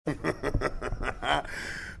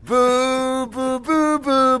Boo, boo, boo,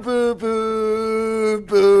 boo, boo, boo,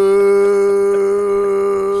 boo.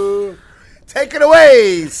 Take it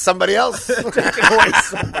away, somebody else. Take it away,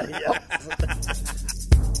 somebody else.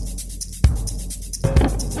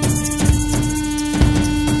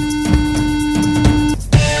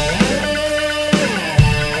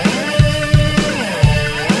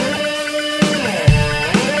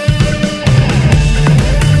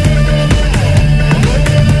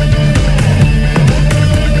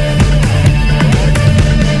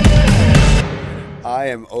 I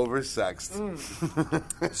am oversexed.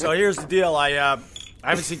 So here's the deal. I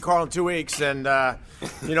haven't seen Carl in 2 weeks, and I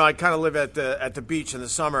kind of live at the beach in the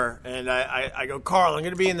summer. And I go, Carl, I'm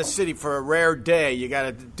going to be in the city for a rare day. You got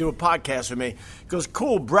to do a podcast with me. He goes,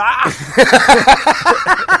 cool, brah.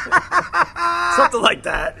 Something like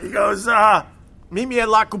that. He goes, meet me at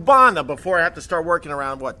La Cubana before I have to start working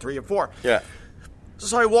around 3 or 4. Yeah.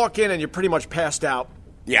 So I walk in, and you're pretty much passed out.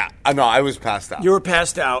 Yeah. No, I was passed out. You were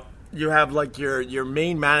passed out. You have your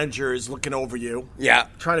main manager is looking over you. Yeah.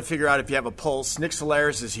 Trying to figure out if you have a pulse. Nick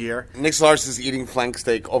Solaris is here. Nick Solaris is eating flank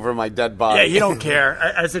steak over my dead body. Yeah, you don't care.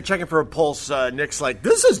 As they're checking for a pulse, Nick's like,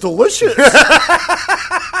 this is delicious.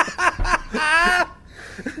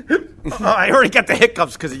 I already got the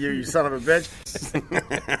hiccups because of you son of a bitch.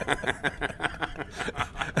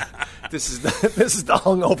 This is the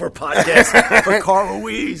hungover podcast for Carl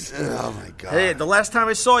Ruiz. Oh, my God. Hey, the last time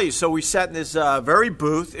I saw you, so we sat in this very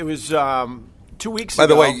booth. It was 2 weeks ago. By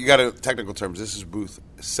the way, you got a technical terms. This is booth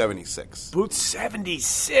 76. Booth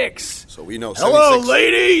 76. So we know 76. Hello, 76.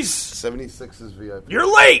 ladies. 76 is VIP.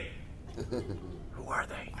 You're late. Who are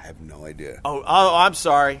they? I have no idea. Oh, I'm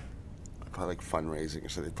sorry. Probably like fundraising or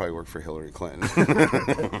something. They probably work for Hillary Clinton.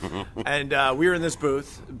 And we were in this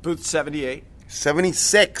booth 78.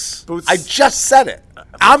 76. Booth. I just said it.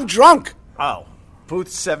 I'm drunk. Oh. Booth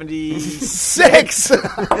 76. 6.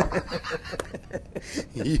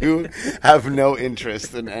 You have no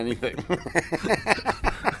interest in anything.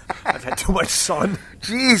 I've had too much sun.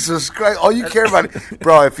 Jesus Christ. All you care about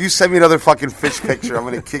Bro, if you send me another fucking fish picture, I'm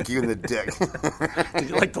going to kick you in the dick. Did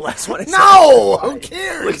you like the last one? No! Who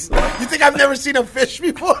cares? You think I've never seen a fish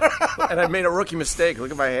before? And I made a rookie mistake.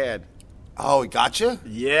 Look at my head. Oh, it got you?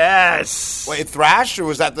 Yes. Wait, it thrashed or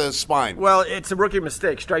was that the spine? Well, it's a rookie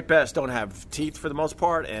mistake. Striped bass don't have teeth for the most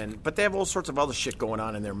part, but they have all sorts of other shit going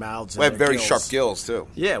on in their mouths. They And have their very gills. sharp gills, too.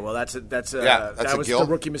 Yeah, well, that was gill. the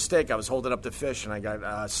rookie mistake. I was holding up the fish, and I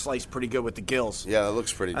got sliced pretty good with the gills. Yeah, that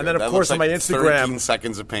looks pretty good. And then, of That course, looks on like my Instagram... 13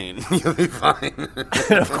 seconds of pain. You'll be fine.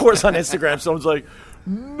 And, of course, on Instagram, someone's like,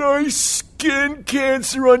 nice skin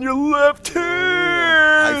cancer on your left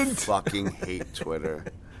I hand. fucking hate Twitter.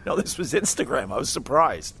 No, this was Instagram. I was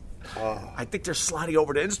surprised. I think they're sliding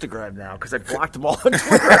over to Instagram now because I blocked them all on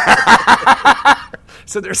Twitter.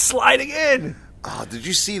 So they're sliding in. Oh, did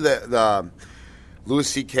you see the Louis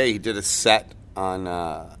C.K. He did a set on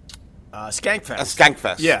Skankfest.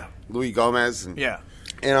 Skankfest. Yeah. Louis Gomez. Yeah.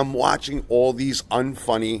 And I'm watching all these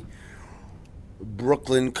unfunny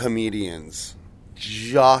Brooklyn comedians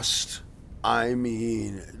just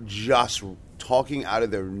talking out of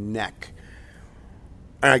their neck.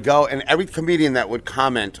 And I go, and every comedian that would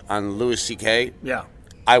comment on Louis C.K., Yeah.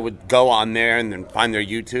 I would go on there and then find their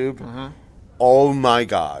YouTube. Mm-hmm. Oh, my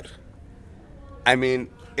God. I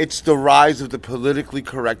mean, it's the rise of the politically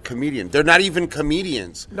correct comedian. They're not even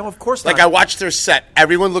comedians. No, of course not. Like, I watched their set.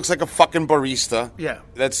 Everyone looks like a fucking barista. Yeah.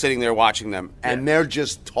 That's sitting there watching them. And they're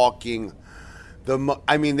just talking. They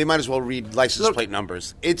might as well read license plate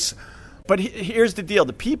numbers. But here's the deal.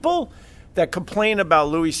 The people that complain about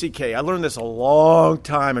Louis C.K., I learned this a long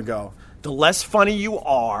time ago. The less funny you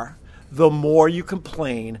are, the more you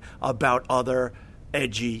complain about other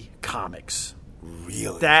edgy comics.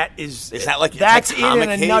 Really? Is that like that's like it comic in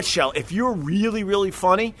a hate? nutshell. If you're really, really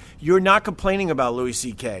funny, you're not complaining about Louis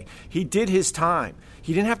C.K. He did his time.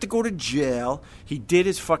 He didn't have to go to jail. He did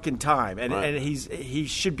his fucking time, and he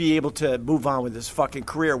should be able to move on with his fucking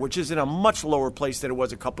career, which is in a much lower place than it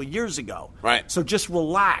was a couple of years ago. Right. So just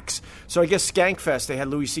relax. So I guess Skankfest, they had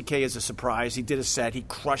Louis C.K. as a surprise. He did a set. He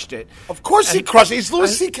crushed it. Of course he crushed it. He's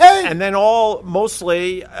Louis C.K. And then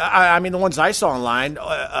mostly, the ones I saw online,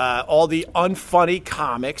 all the unfunny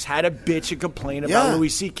comics had a bitch and complain about Louis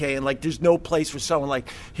C.K. and there's no place for someone like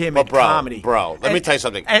him in comedy. Bro, let me tell you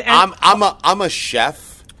something. And I'm a chef.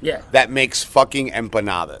 Yeah. That makes fucking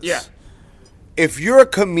empanadas. Yeah. If you're a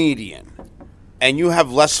comedian and you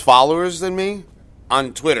have less followers than me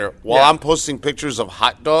on Twitter while I'm posting pictures of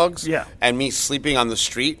hot dogs and me sleeping on the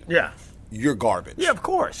street, you're garbage. Yeah, of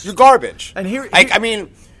course. You're garbage. And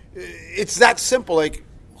it's that simple. Like,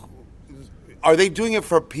 are they doing it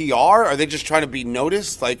for PR? Are they just trying to be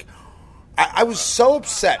noticed? Like, I was so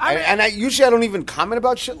upset. And usually I don't even comment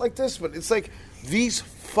about shit like this, but it's like these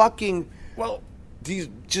fucking... These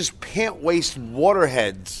just pant-waist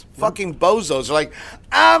waterheads, fucking bozos are like,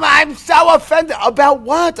 I'm so offended. About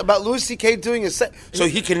what? About Louis C.K. doing his set? So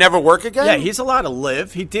he can never work again? Yeah, he's allowed to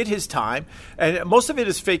live. He did his time. And most of it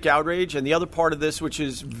is fake outrage. And the other part of this, which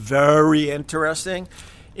is very interesting,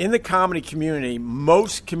 in the comedy community,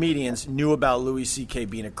 most comedians knew about Louis C.K.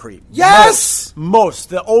 being a creep. Yes!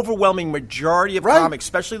 Most. The overwhelming majority of comics,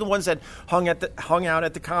 especially the ones that hung out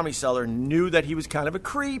at the Comedy Cellar, knew that he was kind of a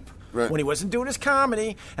creep. Right. When he wasn't doing his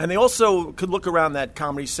comedy. And they also could look around that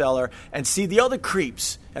Comedy Cellar and see the other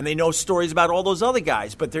creeps. And they know stories about all those other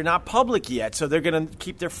guys, but they're not public yet, so they're going to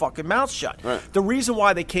keep their fucking mouths shut. Right. The reason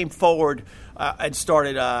why they came forward and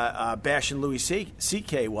started bashing Louis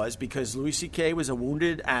C.K. was because Louis C.K. was a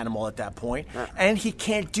wounded animal at that point, and he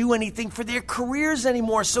can't do anything for their careers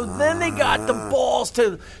anymore. So then they got the balls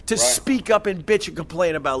to speak up and bitch and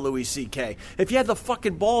complain about Louis C.K. If you had the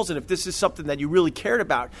fucking balls, and if this is something that you really cared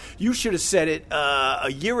about, you should have said it a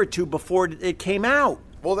year or two before it came out.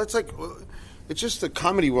 Well, that's like... It's just the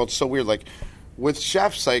comedy world's so weird. Like, with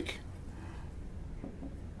Chef Psych,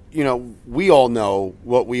 you know, we all know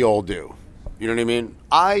what we all do. You know what I mean?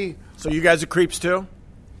 So you guys are creeps too?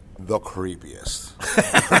 The creepiest.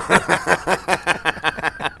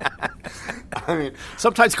 I mean,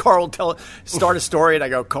 sometimes Carl will start a story, and I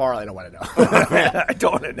go, Carl, I don't want to know. I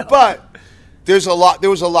don't want to know. But there was a lot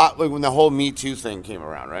like when the whole Me Too thing came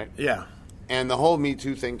around, right? Yeah. And the whole Me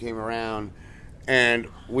Too thing came around, and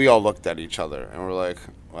we all looked at each other, and we're like,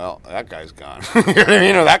 well, that guy's gone. You know what I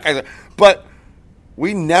mean? Or that guy's... But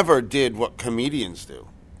we never did what comedians do.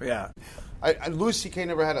 Yeah. Louis C.K.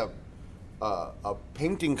 never had a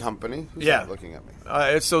painting company. Who's that looking at me?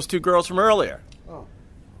 It's those two girls from earlier. Oh.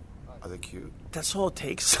 Are they cute? That's all it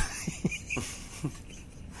takes.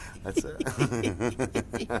 That's it.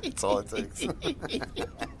 That's all it takes.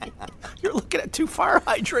 You're looking at two fire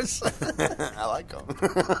hydrants. I like them.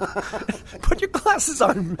 Put your glasses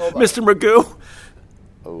on, Mr. Magoo.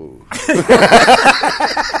 Oh.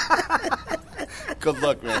 Good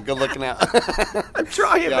luck, man. Good looking out. I'm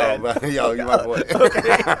trying, man. Yo, you're my boy.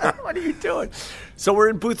 Okay. What are you doing? So we're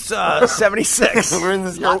in booth 76. We're in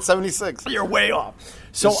this hot 76. You're way off.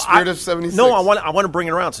 So the spirit of 76. No, I want to bring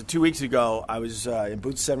it around. So 2 weeks ago, I was in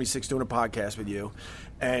booth 76 doing a podcast with you.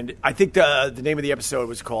 And I think the name of the episode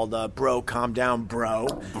was called Bro, Calm Down, Bro.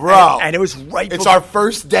 Bro. And it was right It's our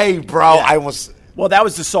first day, bro. Yeah. Well, that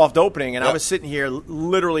was the soft opening, and I was sitting here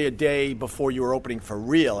literally a day before you were opening for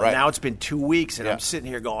real. And now it's been 2 weeks, and I'm sitting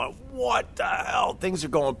here going, what the hell? Things are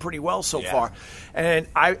going pretty well so far. And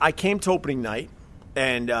I came to opening night,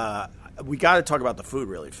 and we got to talk about the food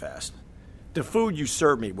really fast. The food you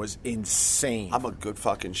served me was insane. I'm a good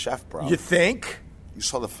fucking chef, bro. You think? You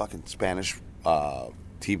saw the fucking Spanish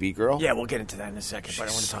TV girl? Yeah, we'll get into that in a second, but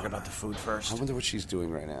I want to talk about the food first. I wonder what she's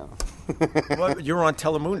doing right now. Well, you were on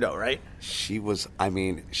Telemundo, right? She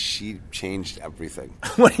changed everything.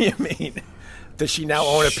 What do you mean? Does she now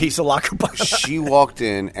own a piece of La Cabana? She walked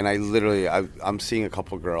in, and I'm seeing a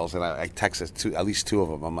couple of girls, and I texted at least two of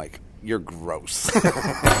them. I'm like, you're gross.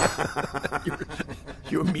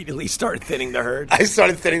 You immediately started thinning the herd? I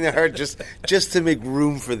started thinning the herd just to make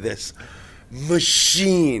room for this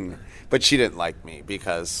machine. But she didn't like me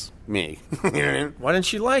because me. You know what I mean? Why didn't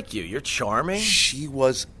she like you? You're charming. She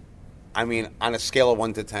was, on a scale of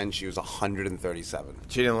 1 to 10, she was 137.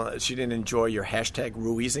 She didn't enjoy your hashtag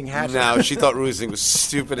Ruizing hat? No, she thought Ruizing was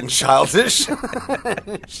stupid and childish.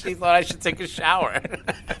 She thought I should take a shower.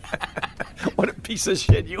 What a piece of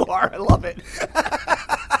shit you are. I love it.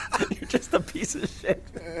 You're just a piece of shit.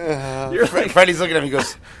 Freddie's looking at me and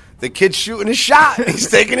goes, the kid's shooting a shot.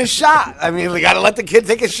 He's taking a shot. I mean, we got to let the kid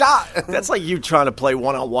take a shot. That's like you trying to play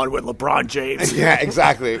one-on-one with LeBron James. Yeah,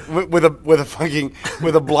 exactly. With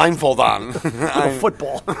a blindfold on. With a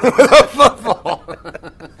football. With a football.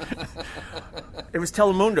 It was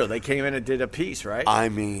Telemundo. They came in and did a piece, right?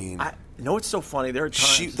 You know what's so funny? There are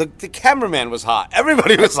times... The cameraman was hot.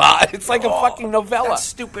 Everybody was hot. It's like a fucking novella. That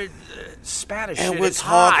stupid Spanish and shit is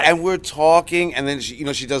hot. And we're talking, and then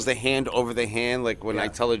she does the hand over the hand. Like when I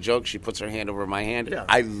tell a joke, she puts her hand over my hand. Yeah.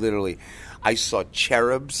 I saw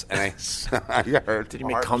cherubs, and I heard... Did you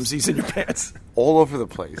make cumsies in your pants? All over the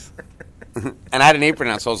place. And I had an apron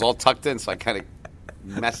on, so I was all tucked in, so I kind of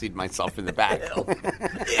messied myself in the back. Ew.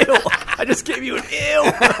 I just gave you an ew.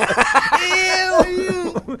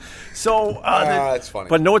 So that's funny.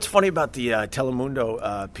 But know what's funny about the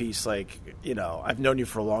Telemundo piece? Like, I've known you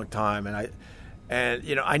for a long time, and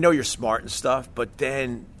I know you're smart and stuff. But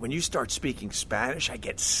then when you start speaking Spanish, I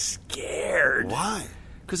get scared. Why?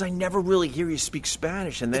 because I never really hear you speak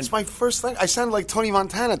Spanish. And then it's my first thing. I sounded like Tony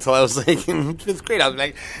Montana till I was like in 5th grade. I was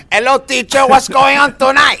like, "Hello, teacher, what's going on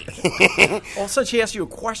tonight?" All of a sudden, she asked you a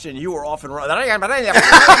question. You were off and running. Yolanda Verga.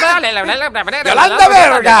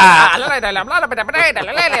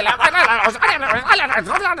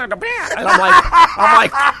 And I'm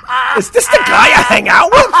like, is this the guy I hang out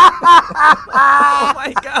with? Oh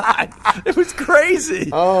my God, it was crazy.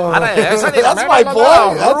 Oh, that's my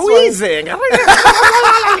boy. Ruizing. Oh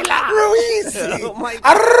my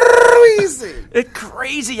God. It's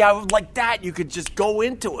crazy how like that you could just go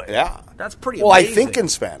into it. Yeah. That's pretty well, amazing. I think in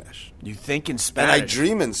Spanish. You think in Spanish? And I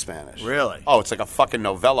dream in Spanish. Really? Oh, it's like a fucking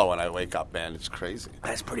novella when I wake up, man. It's crazy.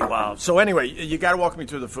 That's pretty wild. So anyway, you got to walk me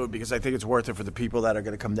through the food because I think it's worth it for the people that are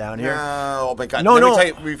going to come down here. Oh, my God. No. Let me tell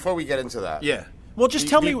you, before we get into that. Yeah. Well, just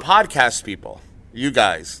tell me. Podcast people, you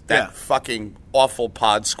guys, that fucking awful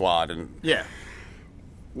pod squad.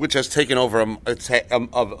 Which has taken over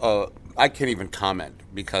I can't even comment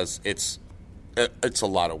because it's a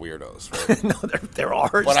lot of weirdos. Right? No, there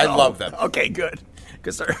are. But I love them. Okay, good.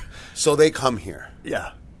 So they come here.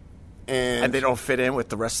 Yeah. And they don't fit in with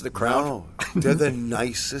the rest of the crowd? No. They're the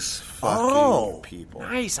nicest fucking people.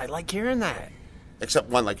 Nice. I like hearing that. Except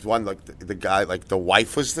one, the guy, like the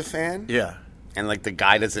wife was the fan. Yeah. And like the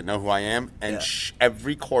guy doesn't know who I am. And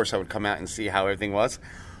every course I would come out and see how everything was.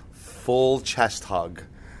 Full chest hug.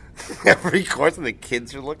 Every course, and the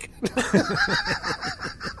kids are looking.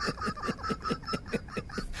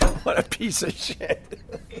 What a piece of shit.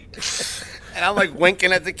 And I'm like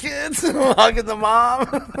winking at the kids, and I'm hugging the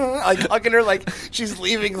mom, like hugging her like she's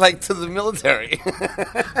leaving like to the military.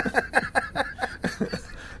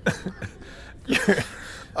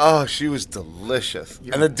 Oh, she was delicious.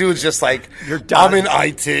 And the dude's just like, I'm in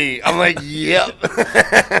IT. I'm like, yep.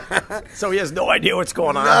 So he has no idea what's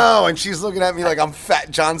going on. No, and she's looking at me like I'm fat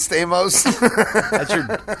John Stamos.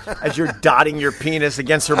 as you're dotting your penis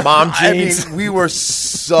against her mom jeans. I mean, we were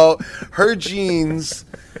her jeans,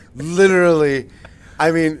 literally,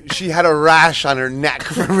 I mean, she had a rash on her neck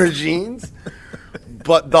from her jeans.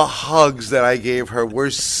 But the hugs that I gave her were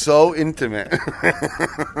so intimate.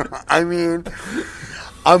 I mean,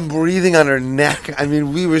 I'm breathing on her neck. I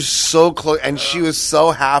mean, we were so close, and she was so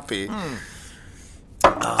happy.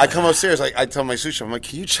 I come upstairs, I tell my sous chef, I'm like,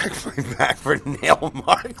 can you check my back for nail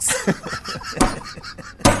marks?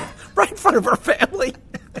 Right in front of her family.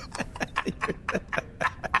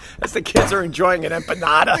 As the kids are enjoying an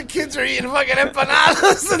empanada. The kids are eating fucking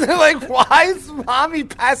empanadas, and they're like, why is mommy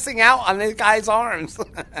passing out on this guy's arms?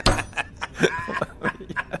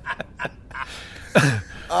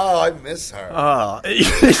 Oh, I miss her. Oh, you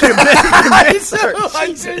miss her.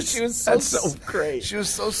 I do. She was so great. She was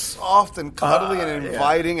so soft and cuddly and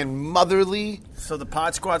inviting and motherly. So the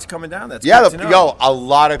pod squad's coming down. That's a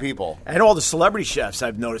lot of people, and all the celebrity chefs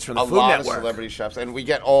I've noticed from the Food Network. A lot of celebrity chefs, and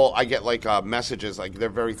I get like messages. Like they're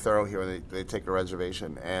very thorough here. They take a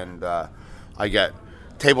reservation, and I get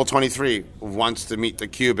table 23 wants to meet the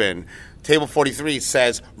Cuban. Table 43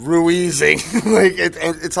 says Ruizing. Like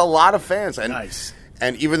it's a lot of fans. And, nice.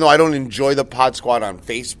 And even though I don't enjoy the Pod Squad on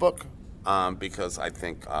Facebook, because I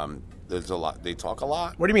think there's a lot, they talk a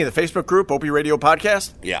lot. What do you mean, the Facebook group, Opie Radio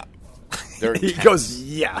Podcast? Yeah. He goes,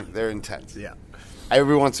 yeah. They're intense. Yeah.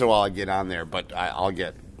 Every once in a while I get on there, but I'll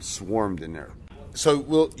get swarmed in there.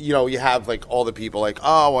 So, you have like all the people like,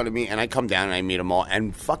 oh, I want to meet, and I come down and I meet them all,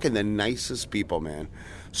 and fucking the nicest people, man.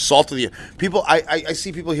 Salt of the people. I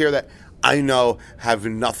see people here that I know have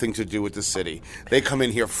nothing to do with the city. They come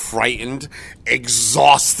in here frightened,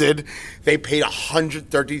 exhausted. They paid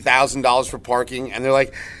 $130,000 for parking, and they're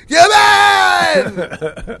like, "Yeah,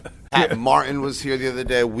 man!" Pat Martin was here the other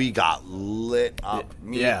day. We got lit up.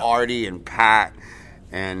 Me, Artie, and Pat,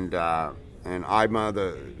 and Ima,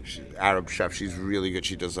 the Arab chef. She's really good.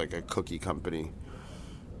 She does like a cookie company,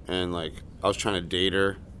 and like I was trying to date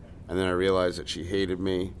her, and then I realized that she hated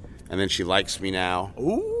me. And then she likes me now.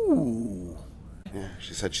 Ooh. Yeah,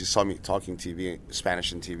 she said she saw me talking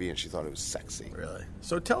Spanish in TV, and she thought it was sexy. Really?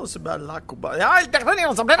 So tell us about La Cubana.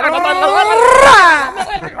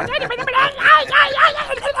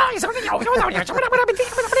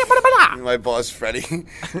 My boss, Freddie,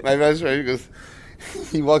 goes,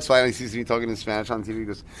 he walks by and he sees me talking in Spanish on TV. He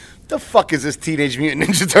goes, the fuck is this Teenage Mutant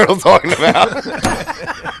Ninja Turtle talking about?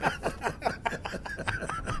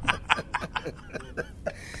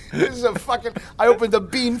 This is I opened a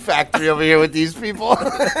bean factory over here with these people.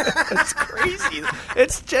 It's crazy.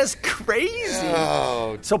 It's just crazy.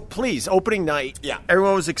 Oh. So please, opening night. Yeah.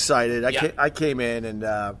 Everyone was excited. I came in and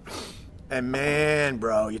And man,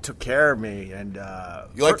 bro, you took care of me. And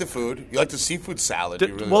you like the food. You like the seafood salad.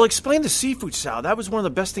 Explain the seafood salad. That was one of the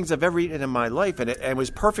best things I've ever eaten in my life, and it was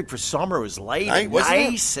perfect for summer. It was light, and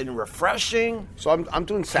nice, and refreshing. So I'm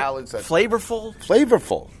doing salads that flavorful.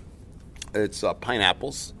 Flavorful. It's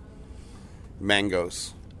pineapples,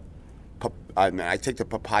 mangoes. I take the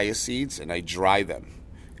papaya seeds and I dry them,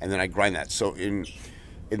 and then I grind that. So in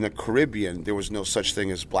the Caribbean, there was no such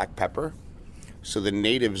thing as black pepper. So the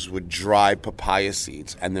natives would dry papaya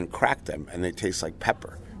seeds and then crack them, and they taste like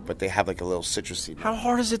pepper, but they have like a little citrusy. How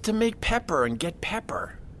hard is it to make pepper and get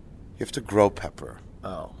pepper? You have to grow pepper.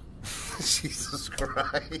 Oh. Jesus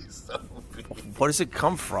Christ. What does it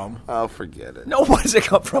come from? Oh, forget it. No, what does it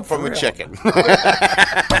come from? From a chicken.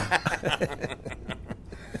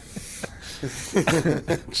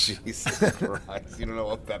 Jesus Christ! You don't know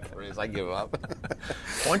what pepper is. I give up.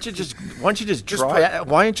 Why don't you just try?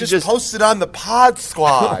 Why don't you just post it on the Pod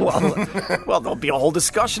Squad? well, there'll be a whole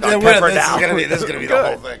discussion on pepper now. This is gonna be the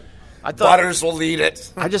whole thing. Butters will lead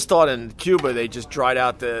it. I just thought in Cuba they just dried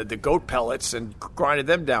out the goat pellets and grinded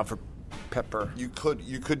them down for pepper. You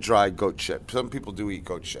could dry goat shit. Some people do eat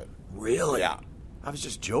goat shit. Really? Yeah. I was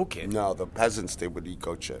just joking. No, the peasants, they would eat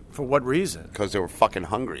goat shit. For what reason? Because they were fucking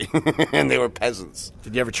hungry, and they were peasants.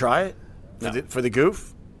 Did you ever try it? No. For the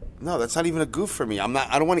goof? No, that's not even a goof for me. I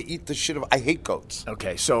don't want to eat the shit. I hate goats.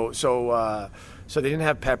 Okay, so they didn't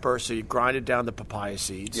have pepper, so you grinded down the papaya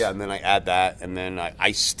seeds. Yeah, and then I add that, and then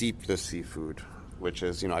I steep the seafood, which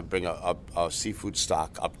is, I bring a seafood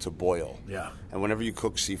stock up to boil. Yeah. And whenever you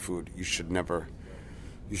cook seafood, you should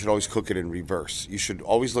always cook it in reverse. You should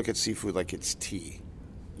always look at seafood like it's tea.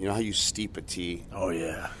 You know how you steep a tea? Oh,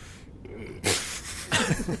 yeah.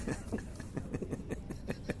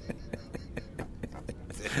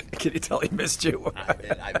 Can you tell he missed you?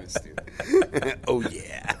 I missed you. Oh,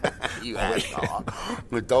 yeah. You asshole.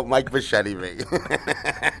 But don't Mike Machete me.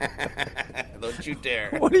 Don't you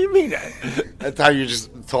dare. What do you mean? That's how you're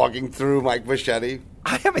just talking through Mike Machete?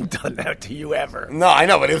 I haven't done that to you ever. No, I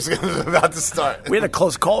know, but it was about to start. We had a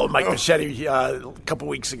close call with Mike Machete a couple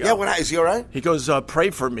weeks ago. Yeah, is he all right? He goes, pray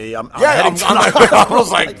for me. I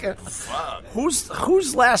was like, fuck.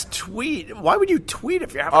 Whose last tweet? Why would you tweet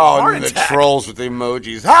if you're having a heart attack? The trolls with the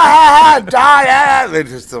emojis. Ha, ha, ha, die. They're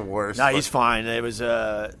just the worst. No, he's fine. It was,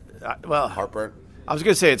 heartburn? I was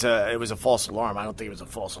going to say it was a false alarm. I don't think it was a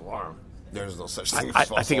false alarm. There's no such thing as false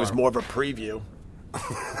alarm. I think it was more of a preview.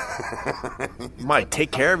 Mike,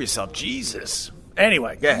 take care of yourself. Jesus.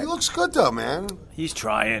 Anyway, go ahead. He looks good, though, man. He's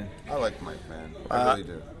trying. I like Mike, man. I really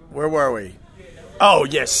do. Where were we? Oh,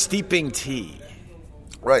 yes, steeping tea.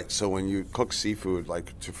 Right. So when you cook seafood,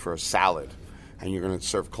 for a salad, and you're going to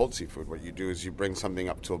serve cold seafood, what you do is you bring something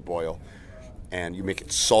up to a boil, and you make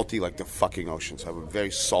it salty like the fucking ocean. So I have a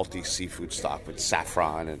very salty seafood stock with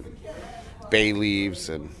saffron and bay leaves,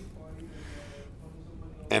 and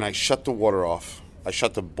I shut the water off. I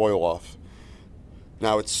shut the boil off.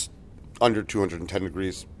 Now it's under 210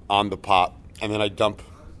 degrees on the pot, and then I dump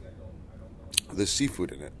the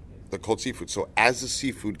seafood in it, the cold seafood. So as the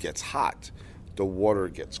seafood gets hot, the water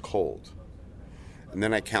gets cold. And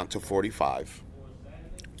then I count to 45,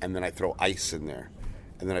 and then I throw ice in there,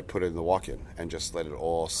 and then I put it in the walk-in and just let it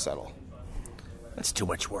all settle. That's too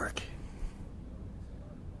much work.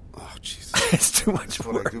 Oh, Jesus. It's too much That's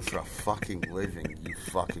work. what I do for a fucking living, you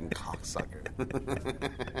fucking cocksucker.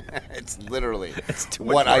 It's literally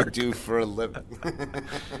what I do for a living.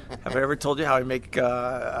 Have I ever told you how I make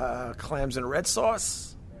clams in red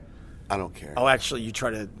sauce? I don't care. Oh, actually, you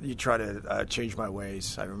try to change my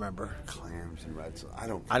ways. I remember clams and red sauce.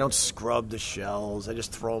 I don't scrub the shells. I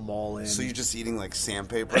just throw them all in. So you're just eating like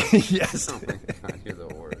sandpaper? Yes. Oh my God, you're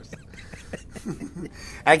the worst.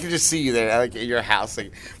 I can just see you there, like at your house,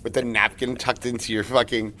 like with the napkin tucked into your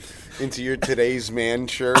today's man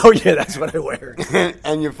shirt. Oh yeah, that's what I wear.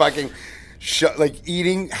 And you're fucking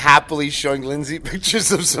eating happily, showing Lindsay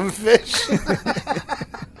pictures of some fish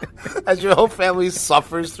as your whole family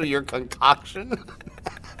suffers through your concoction.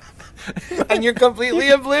 And you're completely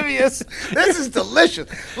oblivious. This is delicious.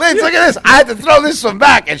 Linz, look at this. I had to throw this one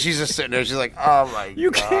back. And she's just sitting there. She's like, oh, my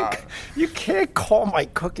God. You can't call my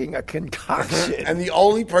cooking a concoction. And the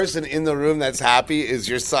only person in the room that's happy is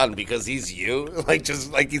your son because he's you.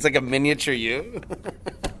 He's like a miniature you.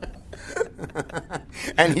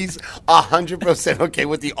 And he's 100% okay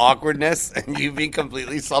with the awkwardness and you being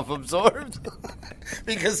completely self-absorbed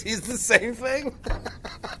because he's the same thing.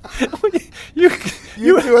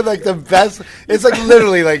 You're doing like the best. It's like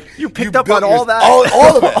literally like you picked up on all that,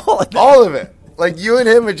 all of it, all of it. Like you and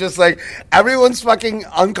him are just like everyone's fucking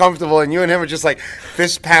uncomfortable, and you and him are just like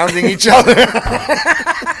fist pounding each other.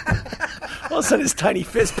 All of a sudden, his tiny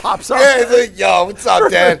fist pops up. Yeah, he's like, yo, what's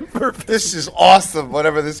up, Dad? This is awesome,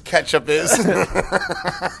 whatever this ketchup is.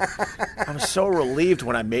 I was so relieved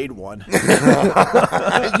when I made one.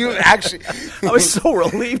 You actually... I was so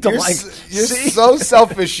relieved. I'm like, you're so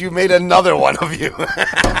selfish, you made another one of you.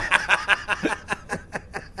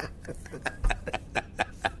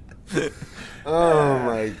 Oh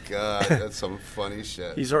my God, that's some funny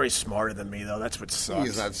shit. He's already smarter than me, though. That's what sucks.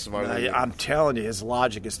 He's not smarter than you. I'm telling you, his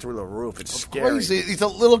logic is through the roof. It's scary. He's a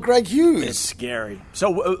little Greg Hughes. It's scary.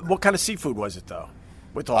 So, what kind of seafood was it, though?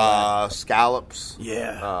 With all that? Scallops.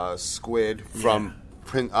 Yeah. Squid from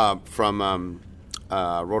Rhode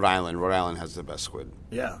Island. Rhode Island has the best squid.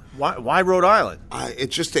 Yeah. Why Rhode Island?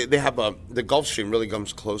 It's just they have the Gulf Stream really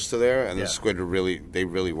comes close to there, and the squid they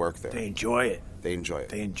really work there. They enjoy it. They enjoy it.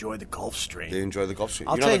 They enjoy the Gulf Stream. They enjoy the Gulf Stream.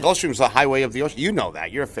 The Gulf Stream is the highway of the ocean. You know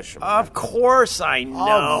that. You're a fisherman. Of course I know.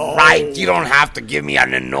 All right. You don't have to give me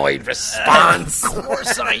an annoyed response. Of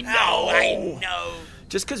course I know. I know.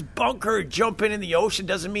 Just because bunker jumping in the ocean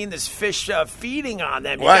doesn't mean there's fish feeding on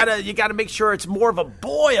them. You gotta make sure it's more of a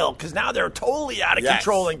boil, because now they're totally out of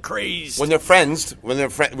control and crazed. When they're friends,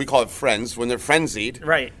 we call it friends. When they're frenzied,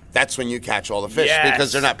 right? That's when you catch all the fish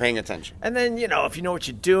because they're not paying attention. And then, if you know what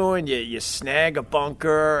you're doing, you snag a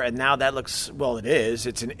bunker, and now that looks, it is.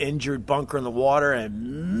 It's an injured bunker in the water,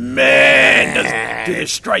 and man, do the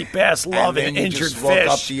striped bass love an injured fish. Look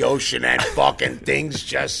up the ocean and fucking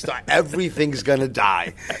things everything's gonna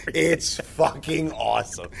die. It's fucking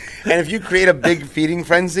awesome. And if you create a big feeding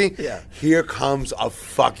frenzy, here comes a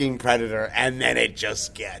fucking predator, and then it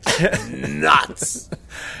just gets nuts.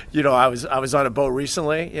 I was on a boat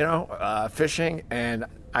recently, fishing, and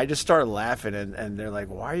I just started laughing, and they're like,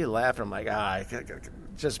 "Why are you laughing?" I'm like,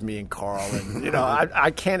 just me and Carl, and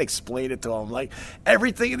I can't explain it to them. Like,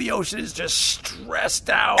 everything in the ocean is just stressed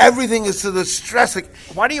out. Everything is to the stress. Like,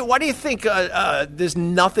 why do you think there's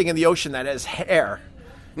nothing in the ocean that has hair?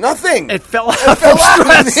 Nothing. It fell out from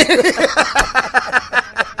stress.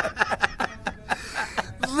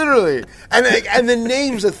 Literally, and the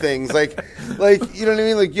names of things like you know what I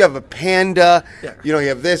mean. Like, you have a panda, you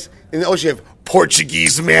have this in the ocean. You have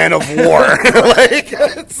Portuguese man of war.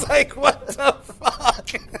 It's like, what the fuck?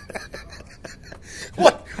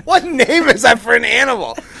 What name is that for an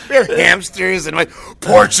animal? We have hamsters and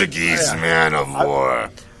Portuguese man of war.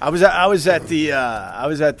 I was at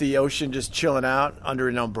the ocean just chilling out under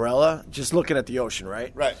an umbrella, just looking at the ocean,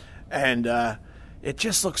 right? Right. And it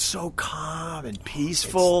just looks so calm and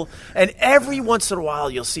peaceful. And every once in a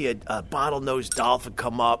while, you'll see a bottlenose dolphin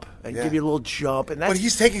come up and give you a little jump. But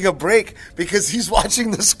he's taking a break because he's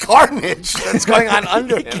watching this carnage that's going on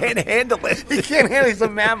under him. He can't handle it. He can't handle it. He's a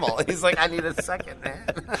mammal. He's like, I need a second, man.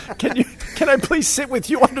 Can I please sit with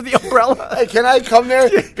you under the umbrella? Hey, can I come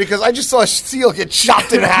there? Because I just saw a seal get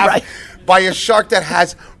chopped in half. Right. By a shark that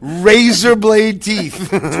has razor blade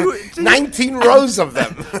teeth. 19 rows of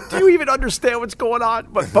them. Do you even understand what's going on?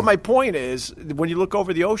 But my point is, when you look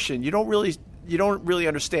over the ocean, you don't really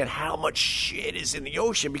understand how much shit is in the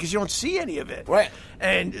ocean because you don't see any of it. Right.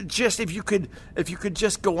 And just if you could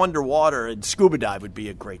just go underwater, and scuba dive would be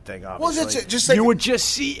a great thing, obviously. Well, that's just like, you would just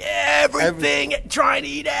see everything, trying to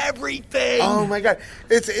eat everything. Oh my God.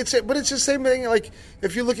 But it's the same thing. Like,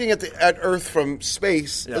 if you're looking at Earth from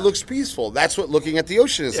space, it looks peaceful. That's what looking at the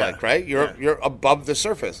ocean is like, right? You're above the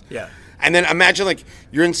surface. Yeah. And then imagine, like,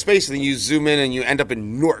 you're in space and then you zoom in and you end up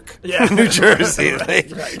in Newark, New Jersey. Right.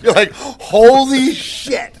 You're like, holy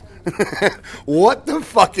shit. What the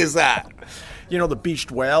fuck is that? The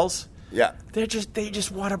beached whales? Yeah. They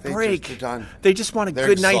just want a break. They're done. They just want a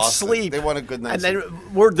good night's sleep. They want a good night's sleep. And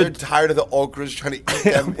then they're tired of the okras trying to eat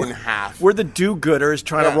them in half. We're the do-gooders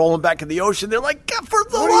trying to roll them back in the ocean. They're like, for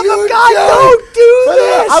the love of God, don't do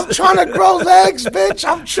this. I'm trying to grow legs, bitch.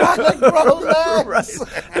 I'm trying to grow legs.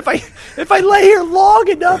 Right. If I lay here long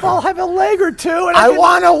enough, I'll have a leg or two. And I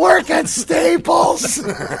want to work at Staples.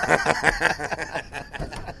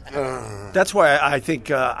 That's why I think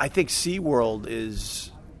SeaWorld is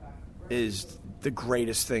the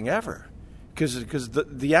greatest thing ever, because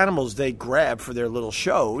the animals they grab for their little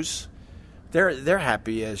shows, they're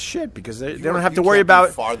happy as shit because they don't have to worry about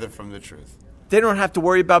farther from the truth. They don't have to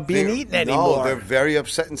worry about being eaten anymore. No, they're very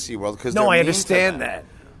upset in SeaWorld because I understand that.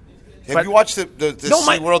 Have you watched the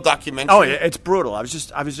SeaWorld documentary? Oh, yeah, it's brutal. I was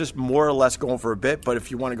just more or less going for a bit, but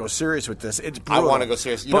if you want to go serious with this, it's brutal. I want to go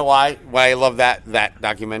serious. You know why I love that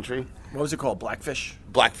documentary? What was it called? Blackfish?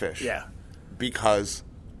 Blackfish. Yeah. Because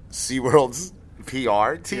SeaWorld's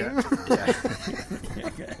PR team. Yeah.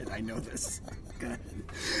 I know this.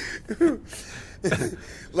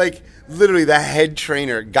 Like, literally, the head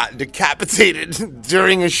trainer got decapitated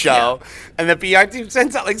during a show, and the PR team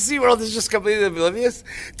sends out, like, SeaWorld is just completely oblivious.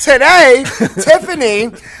 Today, Tiffany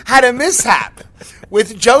had a mishap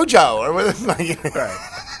with JoJo, or with, like,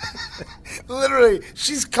 literally,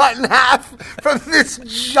 she's cut in half from this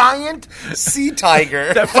giant sea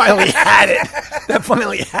tiger. That finally had it.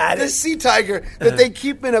 The sea tiger that they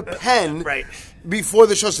keep in a pen. Right. Before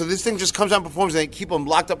the show, so this thing just comes out and performs, and they keep them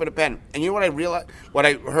locked up in a pen. And you know what I realized? What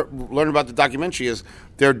I learned about the documentary is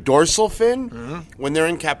their dorsal fin, when they're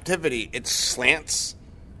in captivity, it slants.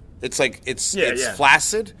 It's like it's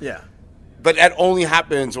flaccid. Yeah, but that only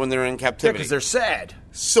happens when they're in captivity because they're sad.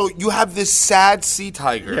 So you have this sad sea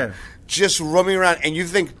tiger. Just roaming around, and you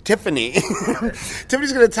think Tiffany's going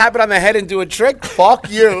to tap it on the head and do a trick? Fuck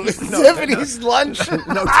you. Tiffany's lunch.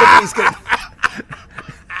 No,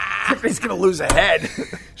 Tiffany's going to lose a head.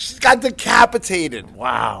 She's got decapitated.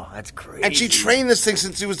 Wow, that's crazy. And she trained this thing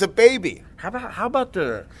since she was a baby. How about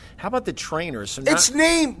the trainers? So its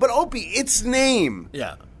name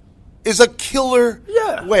yeah, is a killer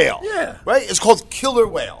whale. Yeah. Right? It's called killer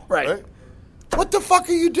whale. Right. What the fuck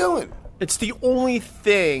are you doing? It's the only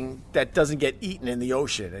thing that doesn't get eaten in the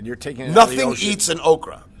ocean, and you're taking it Nothing out of the ocean. Eats an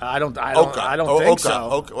okra. I don't think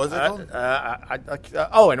so. What's it called?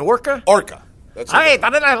 An orca? Orca. That's no, they're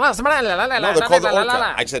called the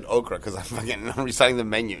orca. I said okra because I'm reciting the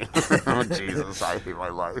menu. Oh, Jesus, I hate my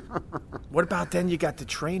life. What about then you got the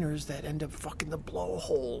trainers that end up fucking the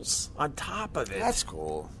blowholes on top of it? That's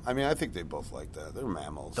cool. I mean, I think they both like that. They're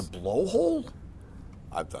mammals. The blowhole?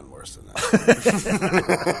 I've done worse than that.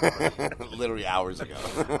 Literally hours ago.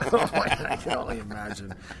 Oh, I can only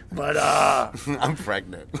imagine. But I'm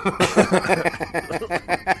pregnant.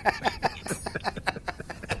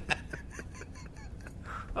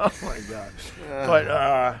 Oh my god. But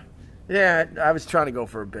yeah, I was trying to go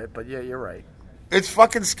for a bit, but yeah, you're right. It's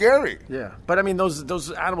fucking scary. Yeah, but I mean,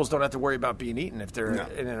 those animals don't have to worry about being eaten if they're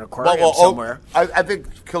in an aquarium somewhere. I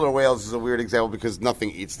think killer whales is a weird example because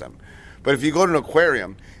nothing eats them. But if you go to an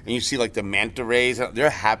aquarium and you see like the manta rays,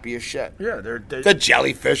 they're happy as shit. Yeah, the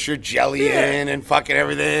jellyfish are jellying and fucking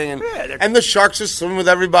everything, and the sharks are swimming with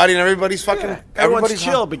everybody, and everybody's fucking. Yeah. Everyone's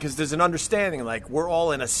chill because there's an understanding like we're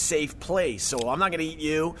all in a safe place. So I'm not going to eat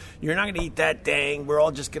you. You're not going to eat that thing. We're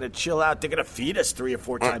all just going to chill out. They're going to feed us 3 or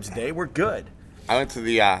 4 times a day. We're good. I went to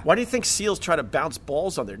the. Why do you think seals try to bounce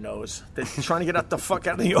balls on their nose? They're trying to get the fuck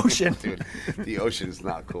out of the ocean. Dude, the ocean's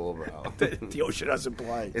not cool, bro. The ocean doesn't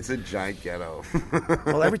play. It's a giant ghetto.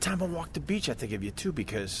 Well, every time I walk the beach, I think of you too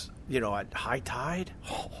because at high tide,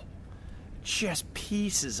 just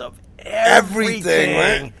pieces of everything,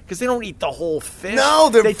 right? Because they don't eat the whole fish. No,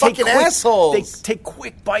 they're fucking assholes. They take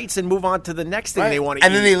quick bites and move on to the next thing they want to eat.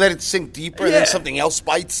 And then they let it sink deeper, and then something else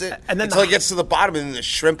bites it and then until it gets to the bottom, and then the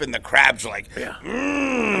shrimp and the crabs are like,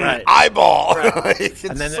 eyeball. Right.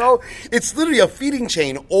 It's literally a feeding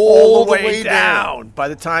chain all the way down. By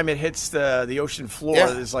the time it hits the ocean floor,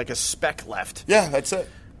 there's like a speck left. Yeah, that's it.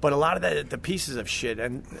 But a lot of the pieces of shit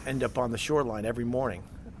end up on the shoreline every morning.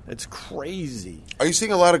 It's crazy. Are you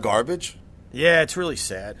seeing a lot of garbage? Yeah, it's really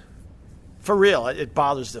sad. For real, it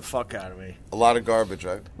bothers the fuck out of me. A lot of garbage,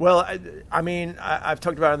 right? Well, I mean, I've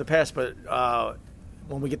talked about it in the past, but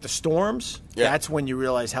when we get the storms, that's when you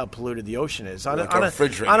realize how polluted the ocean is. On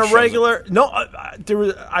a regular,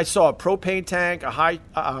 I saw a propane tank, a high.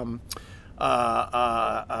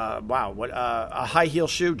 A high heel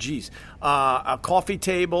shoe, a coffee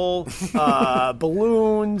table,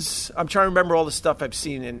 balloons. I'm trying to remember all the stuff I've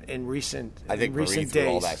seen in recent days. Through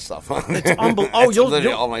all that stuff. It's unbelievable. Oh, you'll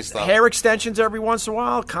all my stuff. Hair extensions every once in a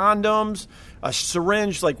while, condoms, a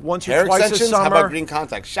syringe like once or hair twice a summer. How about green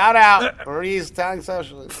contacts? Shout out, Marie's telling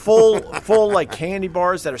socially. Full like candy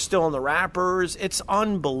bars that are still in the wrappers. It's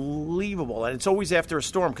unbelievable, and it's always after a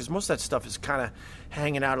storm because most of that stuff is kind of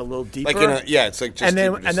hanging out a little deeper. It's like just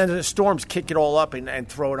and then the storms kick it all up and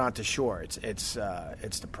throw it onto shore. It's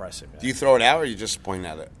depressing. Man. Do you throw it out or you just point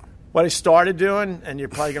at it? What I started doing, and you're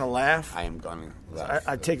probably gonna laugh. I am gonna laugh.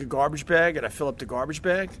 I take a garbage bag and I fill up the garbage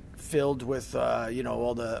bag filled with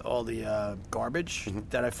all the garbage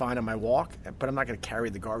that I find on my walk. But I'm not gonna carry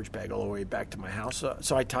the garbage bag all the way back to my house.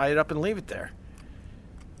 So I tie it up and leave it there.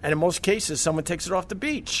 And in most cases, someone takes it off the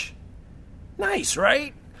beach. Nice,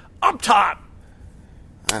 right? Up top.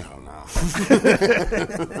 I don't know.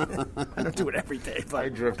 I don't do it every day. But I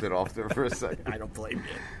drifted off there for a second. I don't blame you.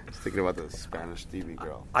 I was thinking about the Spanish TV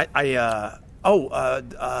girl.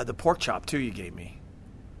 The pork chop too you gave me.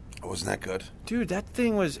 Oh, wasn't that good? Dude, that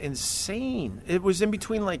thing was insane. It was in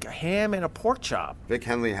between like a ham and a pork chop. Vic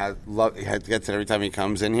Henley gets it every time he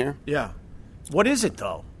comes in here. Yeah. What is it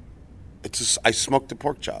though? I smoked a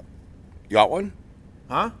pork chop. You got one?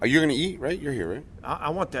 Huh? Are you going to eat, right? You're here, right? I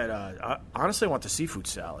want that. Honestly, I want the seafood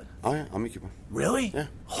salad. Oh, yeah. I'll make you one. Really? Yeah.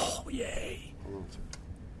 Oh, yay.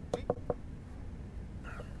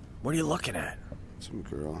 What are you looking at? Some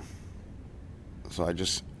girl. So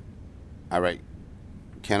I write,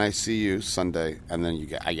 can I see you Sunday? And then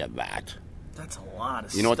I get that. That's a lot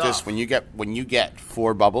of stuff. You know what this, when you get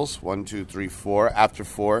 4 bubbles, 1, 2, 3, 4, after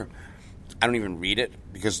 4, I don't even read it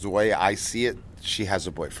because the way I see it, she has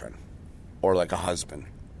a boyfriend or like a husband.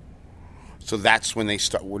 So that's when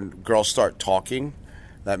when girls start talking,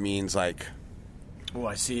 that means like, oh,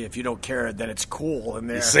 I see. If you don't care, then it's cool in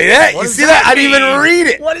there. You see that? You see that? I didn't even read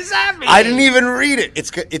it. What does that mean? I didn't even read it. It's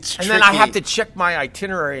and tricky. then I have to check my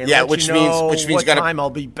itinerary and which you know means what time I'll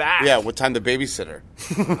be back. Yeah, what time the babysitter.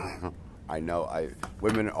 I know.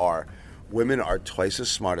 Women are twice as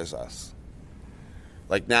smart as us.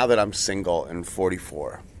 Like now that I'm single and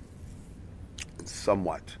 44, it's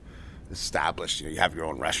somewhat established. You have your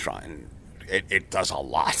own restaurant, and it does a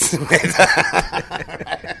lot.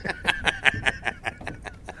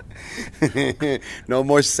 No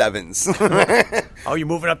more 7s. Oh, you're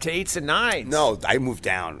moving up to 8s and 9s? No, I move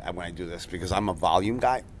down when I do this because I'm a volume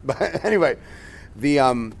guy. But anyway,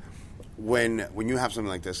 when you have something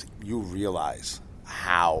like this, you realize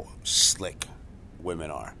how slick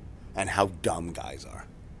women are and how dumb guys are.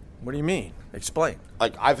 What do you mean? Explain.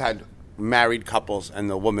 Like I've had married couples and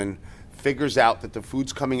the woman figures out that the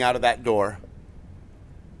food's coming out of that door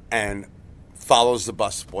and follows the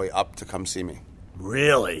busboy up to come see me.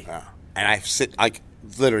 Really? Yeah. And I sit, like,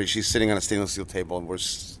 literally, she's sitting on a stainless steel table, and we're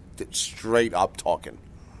straight up talking.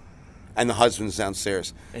 And the husband's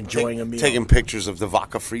downstairs. Enjoying a meal. Taking pictures of the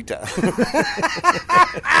vaca frita.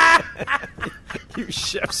 You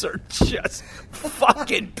chefs are just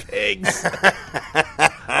fucking pigs.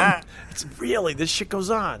 It's really, this shit goes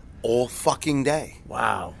on. All fucking day.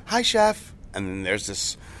 Wow. Hi, chef. And then there's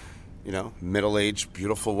this, middle-aged,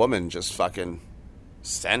 beautiful woman just fucking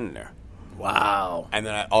standing there. Wow. And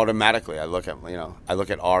then I look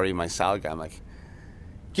at Ari, my salad guy. I'm like,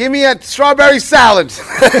 give me a strawberry salad.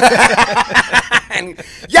 And,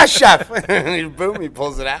 yes, chef. And boom, he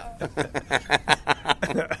pulls it out.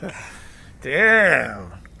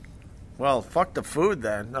 Damn. Well, fuck the food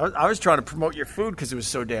then. I was trying to promote your food because it was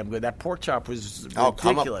so damn good. That pork chop was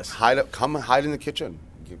ridiculous. Come hide in the kitchen.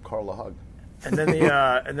 Give Carl a hug. And then the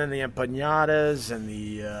empanadas and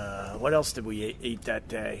the what else did we eat that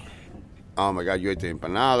day? Oh, my God, you had the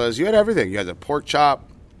empanadas. You had everything. You had the pork chop.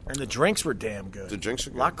 And the drinks were damn good. The drinks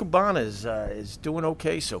are good. La Cubana is doing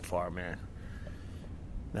okay so far, man.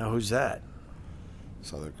 Now, who's that?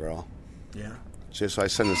 This other girl. Yeah. So I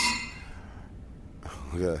send this.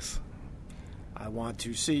 Look at this. I want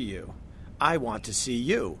to see you. I want to see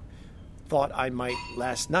you. Thought I might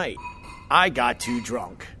last night. I got too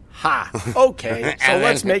drunk. Ha. Okay, so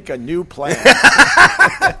let's make a new plan.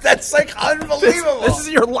 That's like unbelievable. This is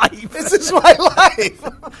your life. This is my life.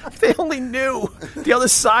 If they only knew the other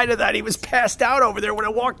side of that. He was passed out over there when I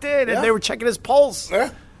walked in, and they were checking his pulse.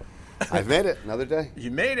 Yeah. I've made it. Another day.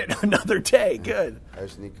 You made it. Another day. Good.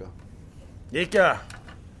 There's Nico.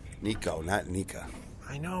 Nico, not Nika.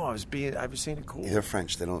 I know. I was saying it cool. They're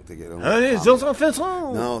French. They don't. No,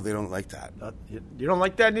 they don't like that. You don't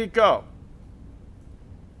like that, Nico?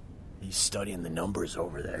 He's studying the numbers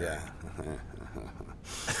over there. Yeah.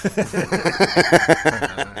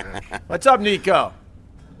 What's up, Nico?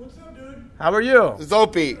 What's up, dude? How are you?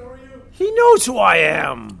 Zopi. How are you? He knows who I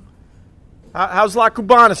am. How's La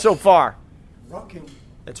Cubana so far? Rocking.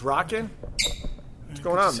 It's rocking? What's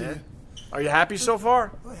going on, man? Are you happy so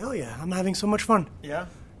far? Oh, hell yeah. I'm having so much fun. Yeah?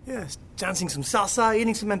 Yeah, dancing some salsa,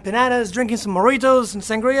 eating some empanadas, drinking some mojitos and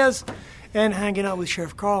sangrias, and hanging out with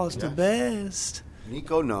Sheriff Carl is the best.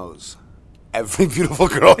 Nico knows every beautiful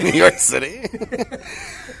girl in New York City.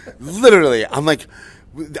 Literally, I'm like,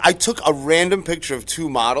 I took a random picture of 2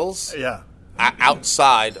 models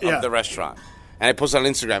outside of the restaurant. And I posted on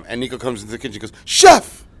Instagram, and Nico comes into the kitchen and goes,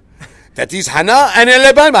 Chef! That is Hannah and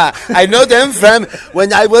Alabama. I know them from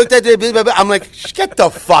when I worked at the... I'm like, get the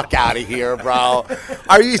fuck out of here, bro.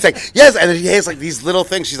 Are you? He's like, yes. And then he has like these little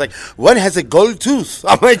things. She's like, one has a gold tooth.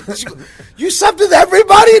 I'm like, you slept with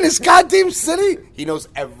everybody in this goddamn city? He knows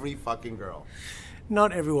every fucking girl.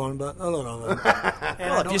 Not everyone, but a lot of them.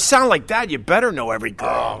 Well, if you sound like that, you better know every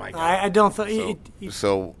girl. Oh, my God. I don't think...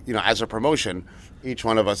 So, as a promotion... Each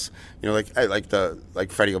one of us,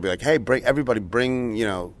 like Freddie will be like, hey, bring a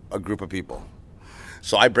group of people.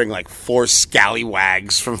 So I bring like 4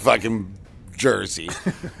 scallywags from fucking Jersey.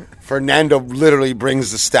 Fernando literally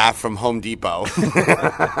brings the staff from Home Depot.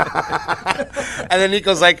 And then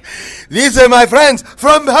Nico's like, these are my friends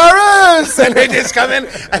from Paris. And they just come in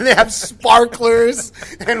and they have sparklers.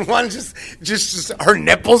 And one just her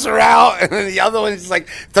nipples are out. And then the other one is like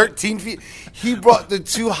 13 feet. He brought the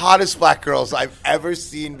two hottest black girls I've ever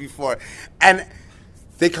seen before. And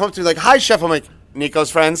they come up to me like, hi, chef. I'm like,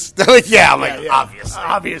 Nico's friends? They're like, yeah. I'm like,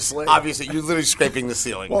 Obviously. You're literally scraping the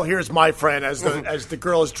ceiling. Well, here's my friend as the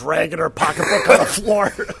girl is dragging her pocketbook on the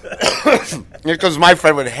floor. Here comes my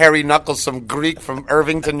friend with hairy knuckles, some Greek from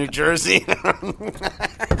Irvington, New Jersey.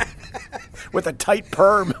 With a tight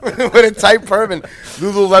perm. With a tight perm and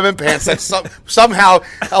Lululemon pants that somehow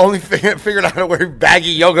I only figured out how to wear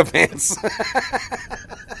baggy yoga pants.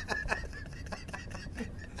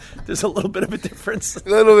 There's a little bit of a difference.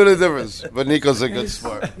 But Nico's a good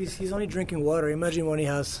sport. He's only drinking water. Imagine when he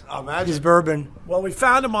has his bourbon. Well, we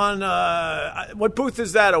found him on what booth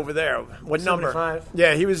is that over there? What 75. Number?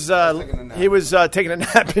 Yeah, he was taking a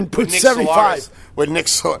nap in booth 75 with Nick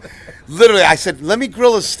Solaris. Literally, I said, "Let me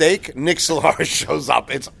grill a steak." Nick Solaris shows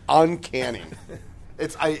up. It's uncanny.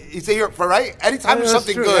 He's here for right. Anytime there's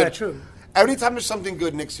something good. Yeah, true. Anytime there's something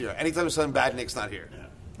good, Nick's here. Anytime there's something bad, Nick's not here.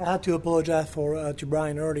 I had to apologize to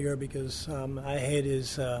Brian earlier because I ate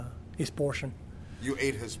his portion. You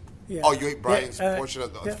ate his... Yeah. Oh, you ate Brian's portion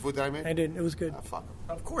of the food that I made? I did. It was good. Fuck him.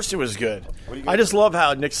 Of course it was good. I just love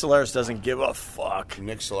how Nick Solaris doesn't give a fuck.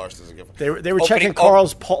 Nick Solaris doesn't give a fuck. They were checking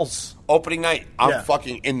Carl's pulse. Opening night. I'm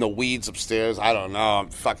fucking in the weeds upstairs. I don't know. I'm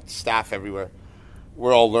fucking staff everywhere.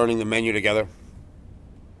 We're all learning the menu together.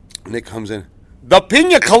 Nick comes in. The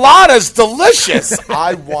pina colada's delicious.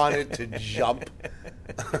 I wanted to jump.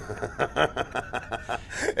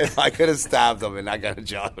 If I could have stabbed him and I got a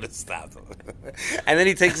job, I would have stabbed him. And then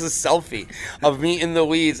he takes a selfie of me in the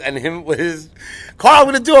weeds and him with his Carl, I'm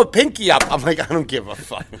going to do a pinky up. I'm like, I don't give a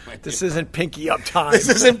fuck. This isn't pinky up time. This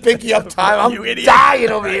isn't pinky up time. I'm you idiot. dying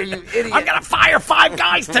over here, you idiot. I'm going to fire 5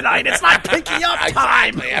 guys tonight. It's not pinky up time.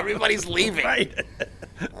 Exactly. Everybody's leaving. Right.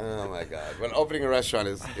 Oh, my God. When opening a restaurant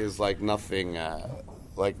is like nothing...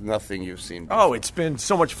 like nothing you've seen before. Oh, it's been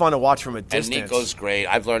so much fun to watch from a distance. And Nico's great.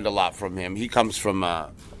 I've learned a lot from him. He comes from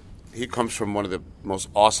one of the most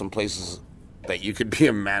awesome places that you could be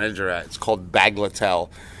a manager at. It's called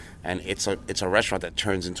Bagatelle, and it's a restaurant that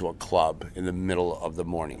turns into a club in the middle of the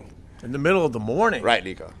morning. In the middle of the morning? Right,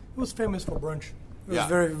 Nico. It was famous for brunch. It was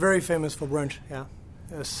very, very famous for brunch, yeah.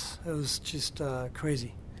 It was just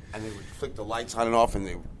crazy. And they would flick the lights on and off, and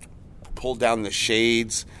they pull down the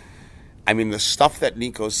shades. I mean, the stuff that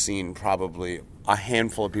Nico's seen, probably a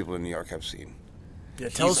handful of people in New York have seen. Yeah,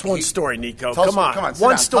 tell us one story, Nico. Come on.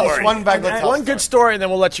 One story. Tell us one Bagatelle One good story, and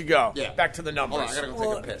then we'll let you go. Yeah. Back to the numbers. Hold on, I gotta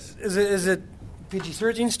go take a piss. Is it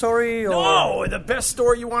PG-13 story? Or? No, the best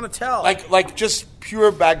story you want to tell. Like just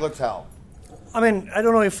pure Bagatelle. I mean, I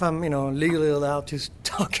don't know if I'm, legally allowed to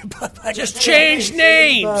talk about that. Just change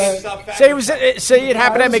names. Say it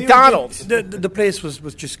happened at McDonald's. The place was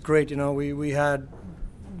just great. We had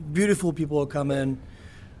beautiful people come in.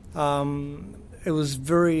 It was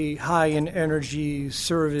very high in energy.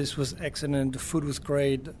 Service was excellent. The food was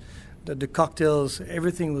great. The cocktails,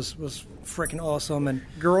 everything was freaking awesome. And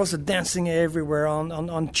girls are dancing everywhere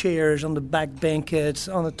on chairs, on the back banquets,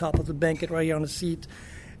 on the top of the banquet, right here on the seat.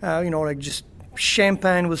 Like just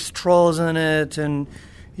champagne with straws in it, and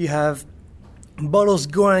you have bottles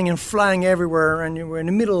going and flying everywhere, and we're in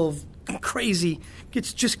the middle of crazy.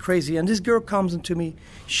 It's just crazy. And this girl comes into me.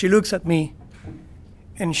 She looks at me,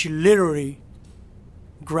 and she literally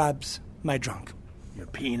grabs my drunk. Your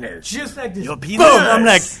penis. Just like this. Your penis. Boom!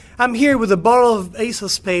 I'm here with a bottle of Ace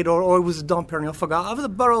of Spade, or it was a Dom Perignon, I forgot. I have a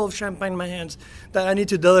bottle of champagne in my hands that I need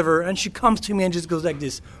to deliver, and she comes to me and just goes like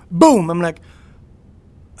this. Boom! I'm like,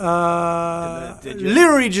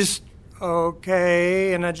 literally just,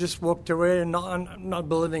 okay. And I just walked away and not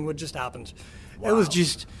believing what just happened. Wow. It was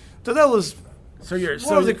just, so that was... So you're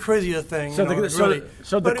what was the craziest thing? So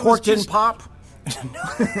the cork didn't pop?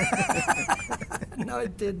 No,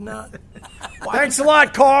 it did not. Thanks a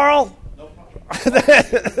lot, Carl.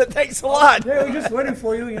 Thanks a lot. Yeah, we're just waiting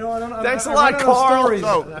for you. Thanks a lot, Carl.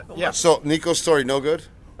 So Nico's story, no good?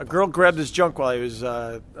 A girl grabbed his junk while he was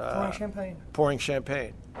pouring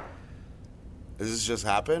champagne. Does this just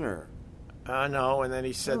happen, or? No, and then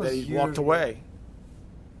he said that he walked away.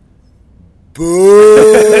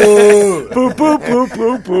 Boo! Boo, boo, boo,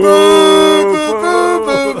 boo, boo.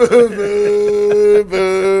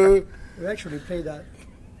 We actually played that.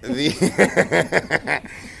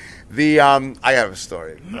 I have a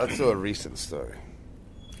story. Let's do a recent story.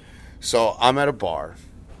 So I'm at a bar,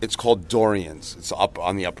 It's called Dorian's. It's up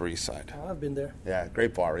on the Upper East Side. Oh, I've been there. Yeah,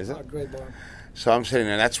 great bar, is it? Great bar. So I'm sitting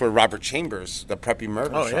there. That's where Robert Chambers, the preppy murder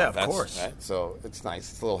shop. Oh, yeah, of course. Right? So it's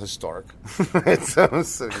nice. It's a little historic. So I'm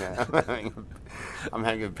sitting there. I'm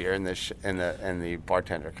having a beer, and the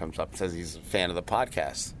bartender comes up and says he's a fan of the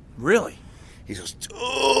podcast. Really? He goes, dude,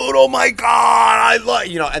 oh my God, I love,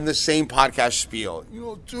 and the same podcast spiel.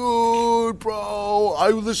 Dude, bro,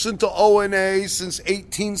 I listened to O&A since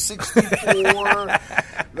 1864.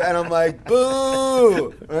 And I'm like,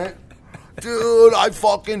 boo, right? Dude,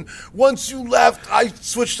 once you left, I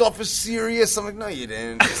switched off of Sirius. I'm like, no, you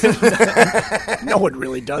didn't. No one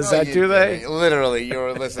really does that, do they? Didn't. Literally, you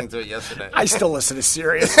were listening to it yesterday. I still listen to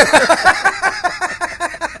Sirius.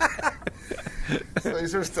 So he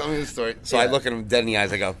starts telling me the story. So I look at him dead in the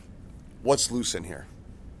eyes. I go, what's loose in here?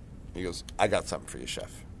 He goes, I got something for you,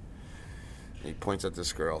 chef. And he points at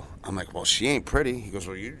this girl. I'm like, well, she ain't pretty. He goes,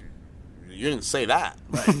 well, you didn't say that.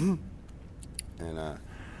 Right. And I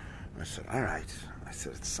said, all right. I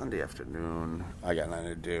said, it's Sunday afternoon. I got nothing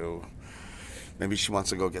to do. Maybe she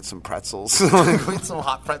wants to go get some pretzels. Go get some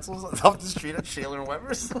hot pretzels off the street at Shaler and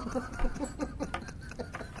Weber's.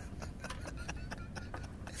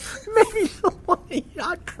 Maybe she'll want to eat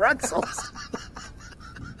hot pretzels.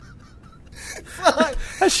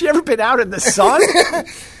 Has she ever been out in the sun?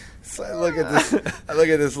 So I look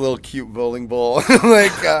at this little cute bowling ball. I'm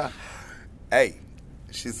like, hey.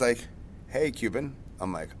 She's like, hey, Cuban.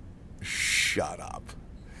 I'm like, shut up.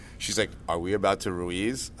 She's like, are we about to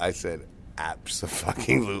Ruiz? I said,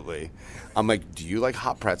 abso-fucking-lutely. I'm like, do you like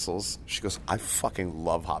hot pretzels? She goes, I fucking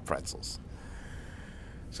love hot pretzels.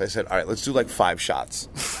 So I said, all right, let's do like 5 shots.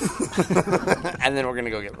 And then we're going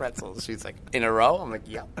to go get pretzels. She's like, in a row? I'm like,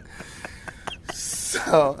 yeah.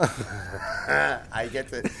 So I get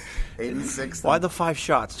to 86. Why the 5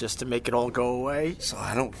 shots? Just to make it all go away? So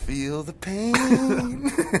I don't feel the pain.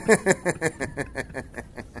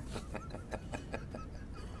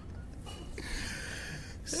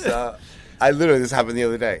 So this happened the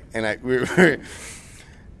other day. And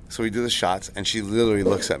so we do the shots, and she literally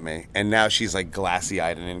looks at me, and now she's like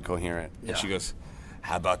glassy-eyed and incoherent. And she goes,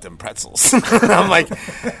 how about them pretzels? I'm like,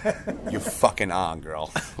 you fucking on,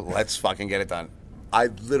 girl. Let's fucking get it done. I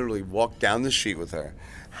literally walked down the street with her,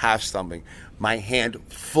 half stumbling, my hand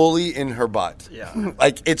fully in her butt. Yeah.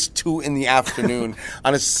 Like it's 2 p.m.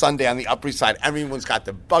 on a Sunday on the Upper East Side. Everyone's got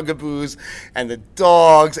the bugaboos and the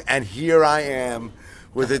dogs, and here I am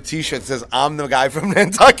with a T-shirt that says, I'm the guy from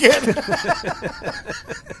Nantucket.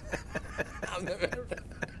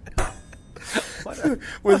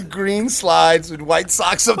 With green slides with white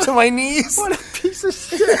socks up to my knees. What a piece of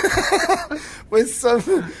shit. with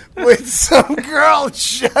some girl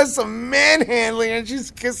just manhandling, and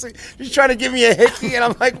she's kissing. She's trying to give me a hickey, and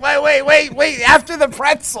I'm like, wait, after the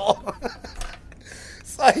pretzel.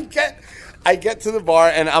 So I get to the bar,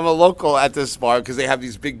 and I'm a local at this bar because they have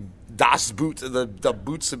these big Das boots, the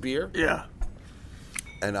boots of beer. Yeah.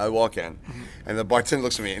 And I walk in, and the bartender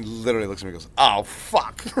looks at me and literally looks at me and goes, oh,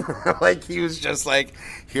 fuck. Like, he was just like,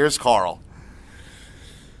 here's Carl.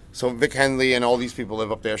 So Vic Henley and all these people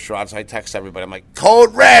live up there, Sherrod, so I text everybody. I'm like,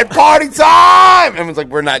 Code Red, party time! Everyone's like,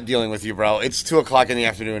 we're not dealing with you, bro. It's 2 o'clock in the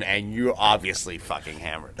afternoon, and you're obviously fucking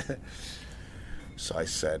hammered. So I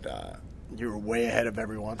said... you were way ahead of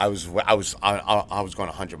everyone. I was going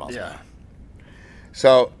 100 miles an hour.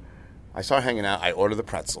 So I start hanging out. I order the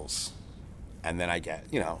pretzels. And then I get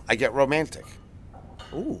romantic.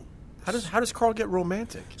 Ooh. How does Carl get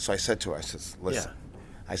romantic? So I said to her, I said, listen.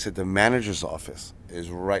 I said, the manager's office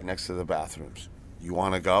is right next to the bathrooms. You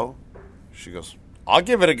want to go? She goes, I'll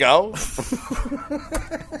give it a go.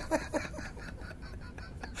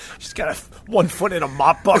 She's got 1 foot in a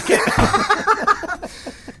mop bucket.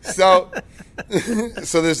 So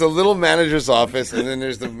there's a little manager's office, and then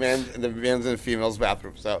there's the men's and females'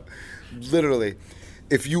 bathroom. So literally,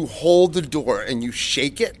 if you hold the door and you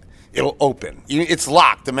shake it, it'll open. It's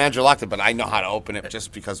locked. The manager locked it, but I know how to open it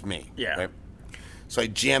just because me. Yeah. Right? So I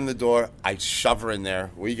jam the door. I shove her in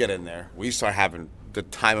there. We get in there. We start having the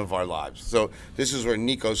time of our lives. So this is where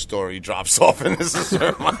Nico's story drops off, and this is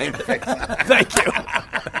where mine picks up.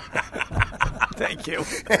 Thank you.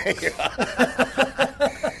 Thank you.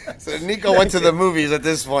 So Nico went to the movies at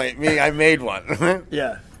this point. Me, I made one.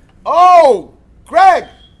 Yeah. Oh, Greg!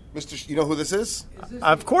 You know who this is?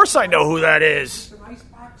 Of course I know who that is.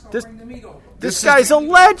 This guy's a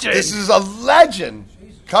legend. This is a legend.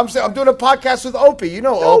 I'm doing a podcast with Opie. You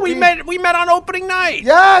know Opie. We met on opening night.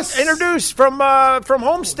 Yes. Introduced from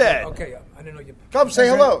Homestead. Okay, I didn't know you. Come say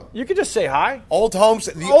hello. You could just say hi. Old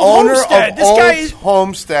Homestead. The owner Homestead. of Old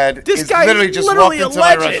Homestead is literally just walked into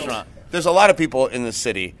my restaurant. There's a lot of people in the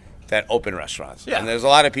city that open restaurants. Yeah. And there's a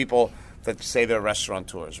lot of people that say they're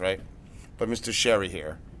restaurateurs, right? But Mr. Sherry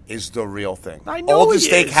here is the real thing. I know Old he is.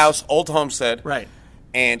 Steakhouse, Old Homestead. Right.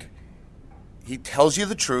 And he tells you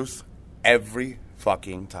the truth every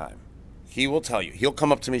fucking time. He will tell you. He'll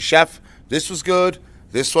come up to me, Chef, this was good.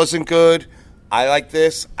 This wasn't good. I like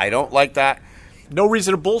this. I don't like that. No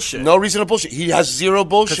reason to bullshit. No reason to bullshit. He has zero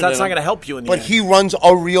bullshit. Because that's not going to help you in the end. But he runs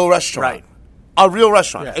a real restaurant. Right. A real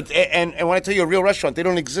restaurant. Yeah. And when I tell you a real restaurant, they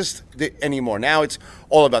don't exist anymore. Now it's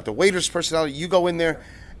all about the waiter's personality. You go in there,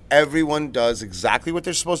 everyone does exactly what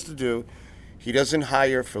they're supposed to do. He doesn't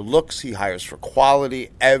hire for looks. He hires for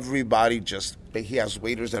quality. Everybody he has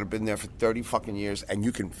waiters that have been there for 30 fucking years, and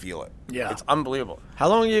you can feel it. Yeah. It's unbelievable. How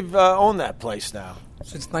long you've owned that place now?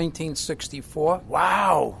 Since 1964.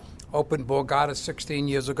 Wow. Opened Borgata 16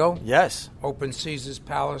 years ago. Yes. Opened Caesar's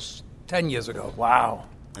Palace 10 years ago. Wow.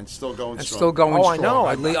 And still going And strong. still going Oh, I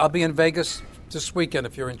strong. know. I'll be in Vegas this weekend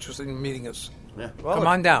if you're interested in meeting us. Yeah. Well, Come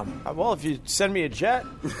on down. Well, if you send me a jet.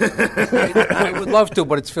 I would love to,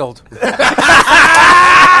 but it's filled.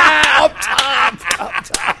 Up top.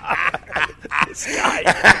 This guy.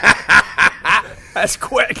 That's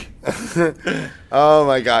quick. Oh,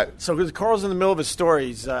 my God. So, because Carl's in the middle of his story,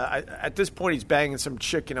 he's, at this point, he's banging some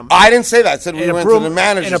chick in a, I didn't say that. I said we went to the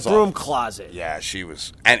manager's in a broom office. closet. Yeah, she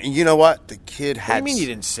was. And you know what? The kid had... What do you mean you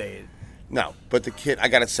didn't say it? No, but the kid... I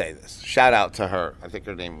got to say this. Shout out to her. I think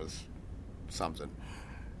her name was something.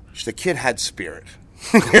 The kid had spirit.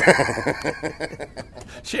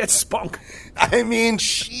 She had spunk. I mean,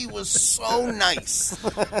 she was so nice.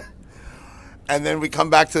 And then we come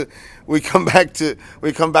back to the table.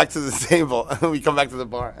 We come back to the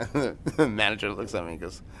bar. And the manager looks at me and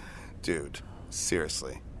goes, "Dude,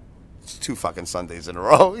 seriously, it's 2 fucking Sundays in a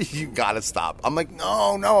row. You gotta stop." I'm like,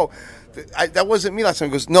 "No, that wasn't me last time."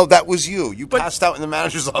 He goes, "No, that was you. You passed out in the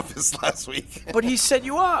manager's office last week." But he set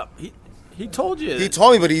you up. He told you. He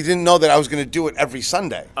told me, but he didn't know that I was going to do it every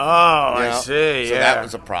Sunday. Oh, I see. So yeah. that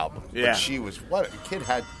was a problem. Yeah. But she was the kid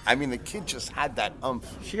had. I mean, the kid just had that umph.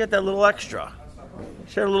 She got that little extra.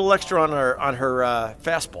 She had a little extra on her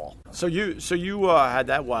fastball. So you had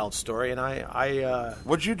that wild story, and I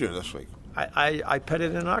What'd you do this week? I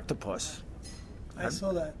petted an octopus. I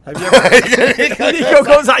saw that. Have you ever? Nico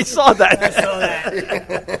goes, I saw that. I saw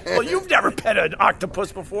that. Well, you've never petted an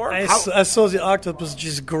octopus before. I saw the octopus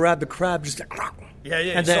just grab the crab, just like, Yeah.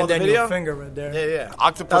 and you saw then the video? your finger right there. Yeah.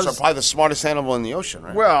 Octopus are probably the smartest animal in the ocean,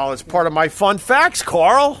 right? Well, it's part of my fun facts,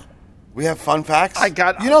 Carl. We have fun facts?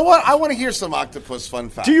 You know what? I want to hear some octopus fun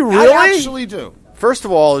facts. Do you really? I actually do. First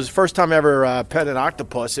of all, it was the first time I ever pet an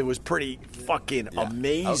octopus. It was pretty fucking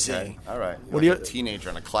amazing. Okay. All right. What do you? A teenager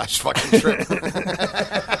on a Clash fucking trip.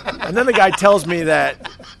 And then the guy tells me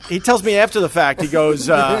after the fact, he goes,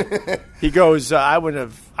 I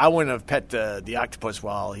wouldn't have pet the octopus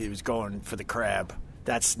while he was going for the crab.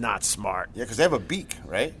 That's not smart. Yeah, because they have a beak,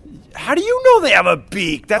 right? How do you know they have a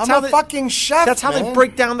beak? That's I'm a fucking chef. That's how they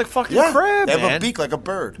break down the fucking crab. They have man. a beak like a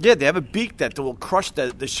bird. Yeah, they have a beak that will crush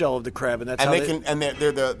the shell of the crab, and that's how they can. And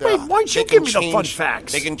they're Wait, why don't you give me the fun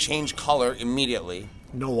facts? They can change color immediately.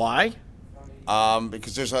 Know why?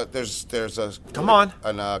 Because there's a come on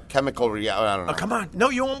chemical reaction. I don't know. Oh, come on! No,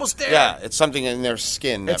 you're almost there. Yeah, it's something in their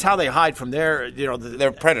skin. It's how they hide from their,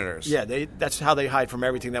 they're predators. Yeah, that's how they hide from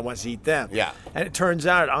everything that wants to eat them. Yeah, and it turns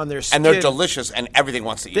out on their skin, and they're delicious, and everything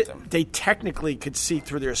wants to eat them. They technically could see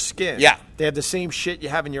through their skin. Yeah, they have the same shit you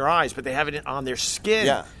have in your eyes, but they have it on their skin.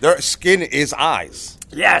 Yeah, their skin is eyes.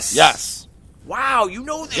 Yes. Wow, you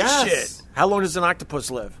know this shit. How long does an octopus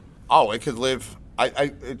live? Oh, it could live.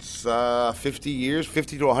 It's 50 years,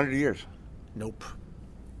 50 to 100 years. Nope.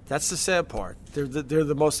 That's the sad part. They're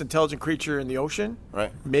the most intelligent creature in the ocean.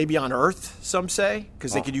 Right. Maybe on Earth, some say,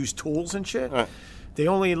 because they could use tools and shit. Right. They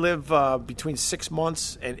only live between 6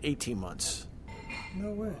 months and 18 months.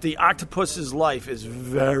 No way. The octopus's life is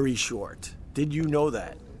very short. Did you know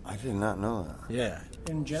that? I did not know that. Yeah.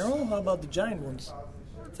 In general, how about the giant ones?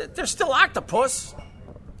 They're still octopus.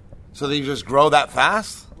 So they just grow that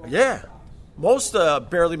fast? Yeah. Most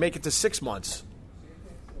barely make it to 6 months.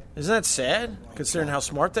 Isn't that sad, considering how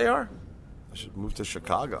smart they are? I should move to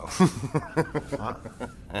Chicago.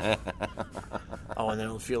 Oh, and they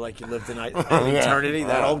don't feel like you lived an eternity,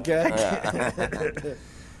 that old gag? Yeah.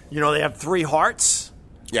 You know they have 3 hearts?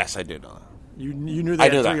 Yes, I did know that. You knew they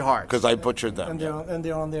had 3 hearts. Because I butchered them. And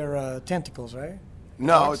they're on their tentacles, right?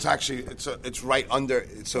 No, it's actually, it's right under,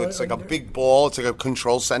 so it's like a big ball. It's like a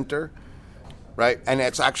control center. Right, and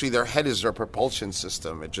it's actually their head is their propulsion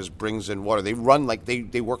system. It just brings in water. They run like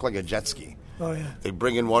they work like a jet ski. Oh yeah. They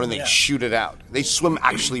bring in water and they shoot it out. They swim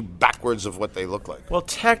actually backwards of what they look like. Well,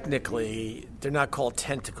 technically, They're not called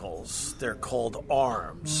tentacles. They're called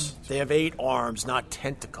arms. They have 8 arms, not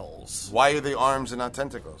tentacles. Why are they arms and not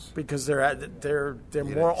tentacles? Because they're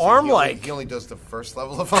more arm-like. He only does the first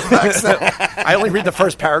level of fun facts. I only read the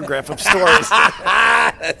first paragraph of stories.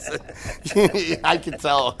 I can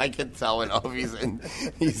tell when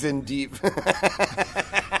he's in deep.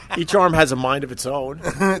 Each arm has a mind of its own.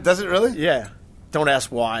 Does it really? Yeah. Don't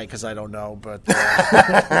ask why, because I don't know. But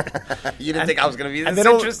you didn't think I was going to be this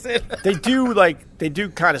interested? They do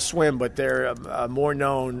kind of swim, but they're more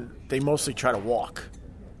known. They mostly try to walk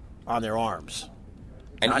on their arms,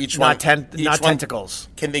 and not tentacles.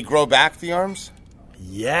 Can they grow back the arms?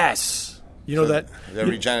 Yes, they're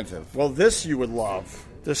regenerative. Well, this you would love.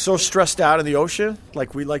 They're so stressed out in the ocean,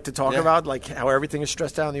 like we like to talk about, like how everything is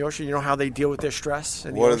stressed out in the ocean. You know how they deal with their stress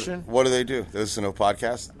in the ocean? What do they do? They listen to a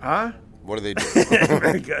podcast? Huh? What do they do?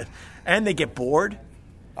 Very good. And they get bored.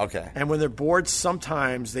 Okay. And when they're bored,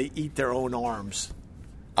 sometimes they eat their own arms.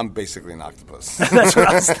 I'm basically an octopus. That's what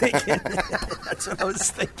I was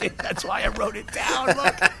thinking. That's why I wrote it down.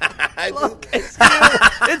 Look, it's you.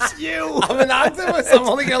 It's you. I'm an octopus. I'm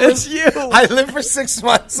only going to live. It's you. I live for 6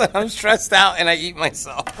 months, and I'm stressed out, and I eat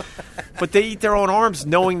myself. But they eat their own arms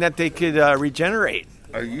knowing that they could regenerate.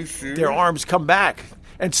 Are you serious? Their arms come back.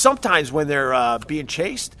 And sometimes when they're being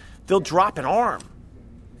chased, they'll drop an arm.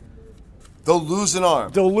 They'll lose an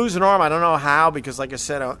arm. They'll lose an arm. I don't know how, because like I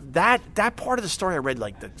said, that part of the story I read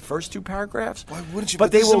like the first 2 paragraphs. Why wouldn't you?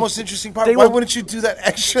 But this is the most interesting part. Why wouldn't you do that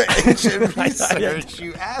extra research,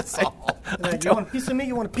 you asshole? You want a piece of me?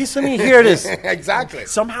 You want a piece of me? Here it is. Exactly.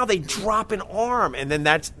 Somehow they drop an arm, and then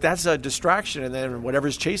that's a distraction, and then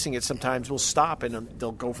whatever's chasing it sometimes will stop, and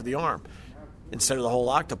they'll go for the arm instead of the whole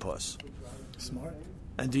octopus. Smart.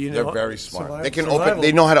 And do you know they're very smart. They can open.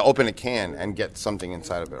 They know how to open a can and get something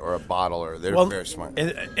inside of it, or a bottle, or they're very smart.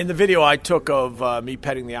 In the video I took of me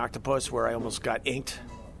petting the octopus, where I almost got inked,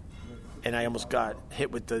 and I almost got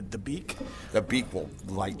hit with the beak. The beak will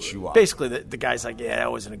light you up. Basically, the guy's like, "Yeah,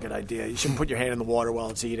 that wasn't a good idea. You shouldn't put your hand in the water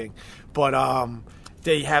while it's eating." But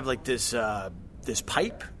they have like this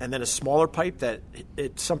pipe, and then a smaller pipe that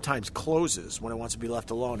it sometimes closes when it wants to be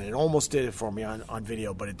left alone. And it almost did it for me on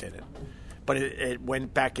video, but it didn't. But it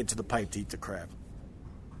went back into the pipe to eat the crab.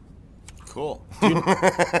 Cool. Do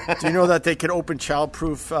you know that they can open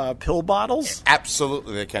child-proof pill bottles?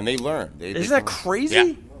 Absolutely, they can. They learn. Isn't that crazy?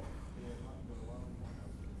 Yeah.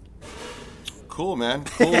 Cool, man.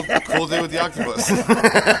 Cool day with the octopus.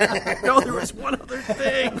 No, there was one other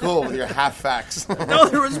thing. Cool with your half facts. No,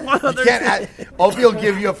 there was one other thing. Opie will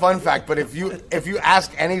give you a fun fact, but if you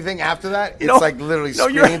ask anything after that, it's like literally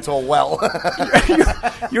screaming into a well.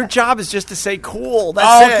 Your job is just to say cool.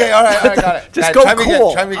 That's it. Okay, all right, I got it. Just go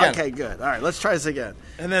cool. Try me again. Okay, good. All right, let's try this again.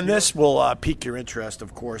 And then this will pique your interest,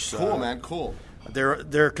 of course. Cool, man. Cool.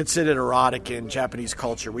 They're considered erotic in Japanese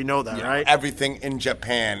culture. We know that, right? Everything in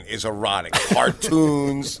Japan is erotic.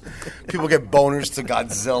 Cartoons. People get boners to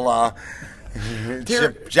Godzilla.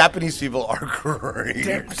 Japanese people are great.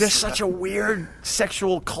 They're such a weird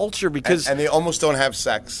sexual culture because... And they almost don't have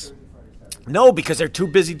sex. No, because they're too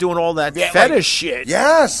busy doing all that fetish shit.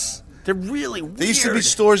 Yes. They're really weird. There used to be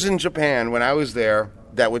stores in Japan when I was there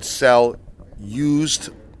that would sell used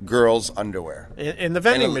girls' underwear. In the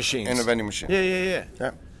vending machines. In a vending machine.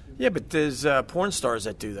 Yeah. Yeah, but there's porn stars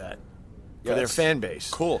that do that for their fan base.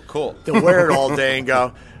 Cool. They'll wear it all day and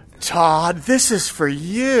go, Todd, this is for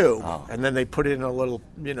you. Oh. And then they put it in a little,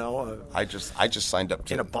 I just signed up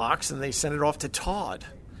to in a box, and they send it off to Todd.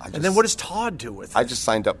 And then what does Todd do with it? I just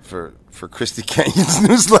signed up for Christy Canyon's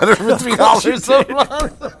newsletter for $3 a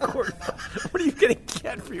month. Of course. What are you going to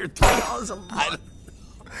get for your $3 a month?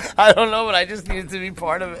 I don't know, but I just needed to be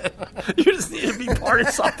part of it. You just need to be part of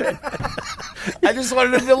something. I just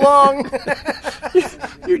wanted to belong.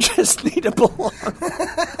 You just need to belong.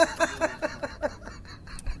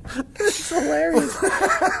 It's hilarious.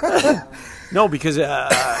 No, because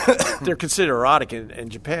they're considered erotic in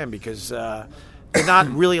Japan because they're not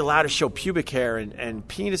really allowed to show pubic hair and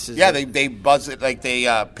penises. Yeah, they buzz it, like they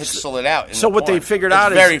pixel it out. So what they figured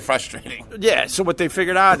out is very frustrating. Yeah, so what they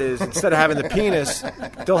figured out is instead of having the penis,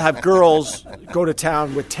 they'll have girls go to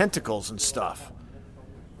town with tentacles and stuff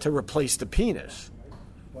to replace the penis.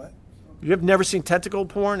 What? You have never seen tentacle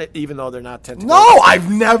porn, even though they're not tentacles? No,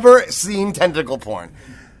 I've never seen tentacle porn.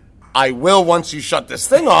 I will once you shut this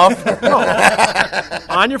thing off. No.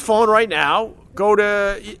 On your phone right now. Go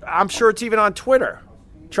to, I'm sure it's even on Twitter.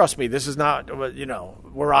 Trust me, this is not,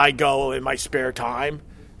 where I go in my spare time.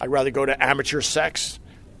 I'd rather go to amateur sex.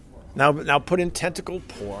 Now put in tentacle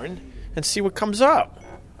porn and see what comes up.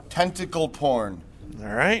 Tentacle porn. All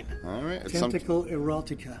right. Tentacle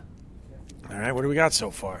erotica. All right, what do we got so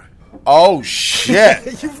far? Oh,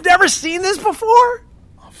 shit. You've never seen this before?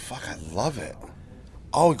 Oh, fuck, I love it.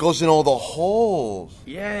 Oh, it goes in all the holes.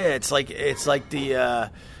 Yeah, it's like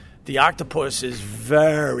the octopus is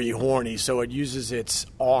very horny, so it uses its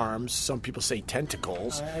arms. Some people say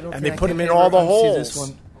tentacles, and they put them in all the holes. This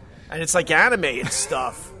one. And it's like animated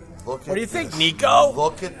stuff. What do you think, Nico?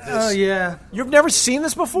 Look at this. Oh yeah. You've never seen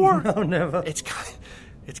this before? No, never. It's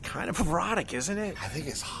kind of erotic, isn't it? I think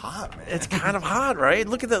it's hot, man. It's kind of hot, right?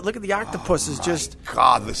 Look at the octopus is just.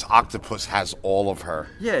 God, this octopus has all of her.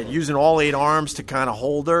 Yeah, using all 8 arms to kind of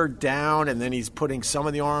hold her down, and then he's putting some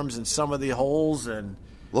of the arms in some of the holes, and.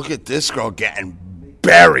 Look at this girl getting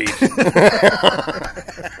buried. You've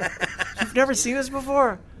never seen this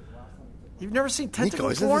before? You've never seen tentacle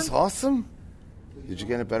Nico, isn't porn? this awesome? Did you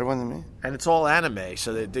get a better one than me? And it's all anime,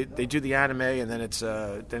 so they do the anime, and then it's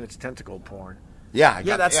tentacle porn. Yeah,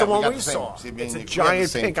 that's the one we saw. It's a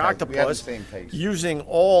giant pink octopus using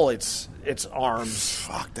all its arms.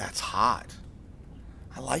 Fuck, that's hot.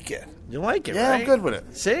 I like it. You like it, yeah, right? I'm good with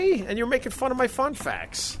it. See? And you're making fun of my fun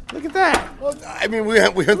facts. Look at that. Well, I mean, we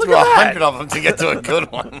went through 100 of them to get to a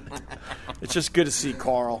good one. It's just good to see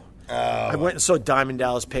Carl. I went and saw Diamond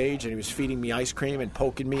Dallas Page, and he was feeding me ice cream and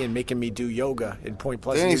poking me and making me do yoga in Point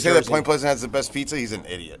Pleasant, Didn't he New say Jersey. that Point Pleasant has the best pizza? He's an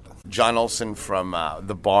idiot. John Olson from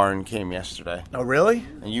The Barn came yesterday. Oh, really?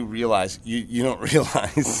 And you realize, you don't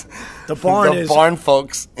realize the barn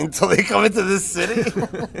folks, until they come into this city.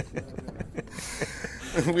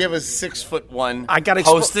 We have a 6'1"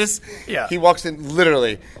 hostess. Yeah. He walks in,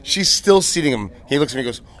 literally, she's still seating him. He looks at me and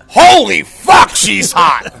goes, "Holy fuck, she's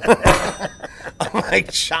hot!" I'm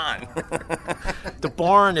like, Sean. The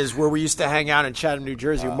Barn is where we used to hang out in Chatham, New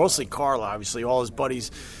Jersey. Mostly Carl, obviously. All his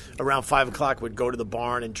buddies around 5 o'clock would go to the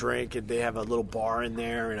barn and drink, and they have a little bar in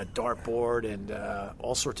there and a dartboard and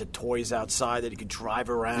all sorts of toys outside that you could drive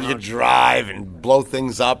around. You could drive and blow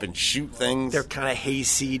things up and shoot things. They're kind of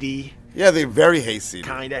hayseedy. Yeah, they're very hayseedy.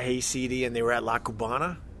 Kind of hayseedy, and they were at La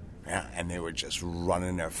Cubana. Yeah, and they were just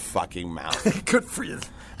running their fucking mouth. Good for you.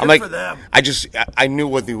 I'm like, for them. I knew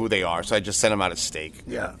who they are, so I just sent them out a steak.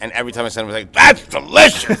 Yeah. And every time I sent them, I was like, "That's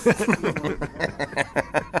delicious."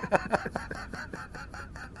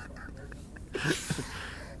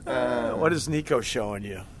 What is Nico showing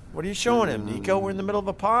you? What are you showing him, Nico? We're in the middle of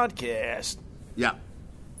a podcast. Yeah,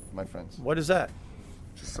 my friends. What is that?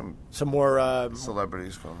 Just some more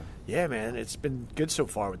celebrities coming. Yeah, man, it's been good so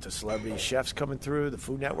far with the celebrity chefs coming through, the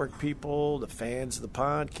Food Network people, the fans of the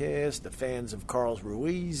podcast, the fans of Carl's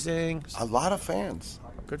Ruizing. A lot of fans.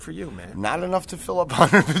 Good for you, man. Not enough to fill up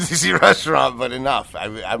 150 restaurant, but enough.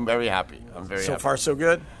 I'm very happy. I'm very happy. So far, so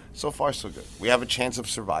good? So far, so good. We have a chance of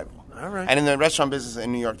survival. All right. And in the restaurant business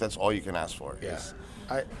in New York, that's all you can ask for. Yeah.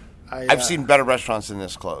 I've seen better restaurants than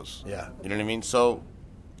this close. Yeah. You know what I mean? So,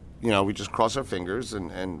 we just cross our fingers,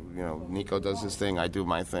 and Nico does his thing, I do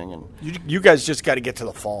my thing, and you guys just got to get to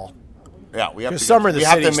the fall. Yeah, we have to. Summer in the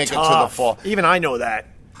city have to make tough. it to the fall. Even I know that.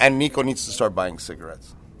 And Nico needs to start buying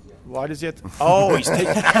cigarettes. Why does he have to? Oh, he's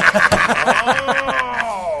taking.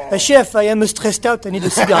 Chef, I am stressed out. I need a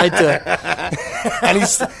cigarette.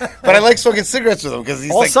 But I like smoking cigarettes with him because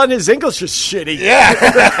he's all of a sudden his English is shitty. Yeah.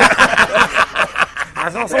 I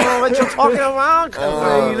don't know what you're talking about.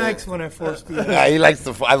 He likes when I force the. Yeah, he likes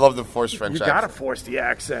I love the forced French. You gotta force the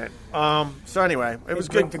accent. So anyway, it was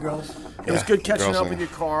good. The girls. It was good catching up with you,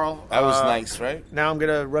 Carl. That was nice, right? Now I'm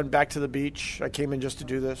gonna run back to the beach. I came in just to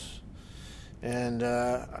do this, and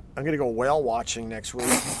I'm gonna go whale watching next week.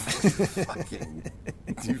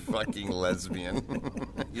 You fucking lesbian.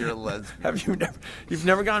 You're a lesbian. You've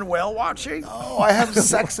never gone whale watching? Oh, I have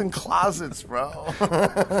sex in closets, bro.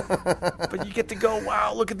 But you get to go.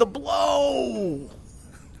 Wow, look at the blow.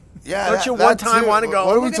 Yeah, don't you one time want to go?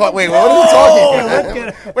 What are we talking? Wait, what are we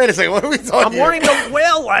talking? Wait a second. What are we talking? I'm learning the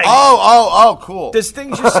whale language. Oh, cool. There's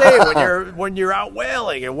things you say when you're out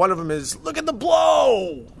whaling, and one of them is "look at the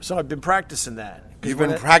blow." So I've been practicing that. You've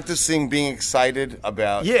been practicing being excited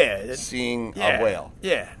about seeing a whale.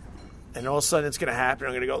 Yeah. And all of a sudden it's going to happen.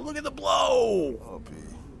 I'm going to go, look at the blow. Oh, B.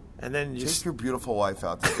 And then you take your beautiful wife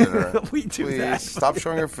out to dinner. We do please. that. Stop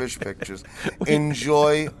showing her fish pictures.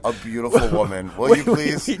 Enjoy a beautiful woman. Will you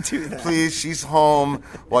please? We do that. Please, she's home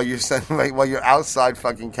while you're outside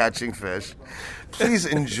fucking catching fish. Please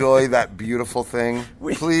enjoy that beautiful thing.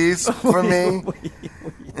 Please, for me.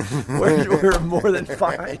 We're more than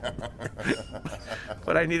fine.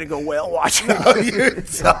 But I need to go whale watching. No, you don't.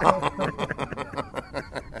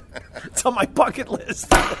 It's on my bucket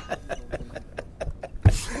list.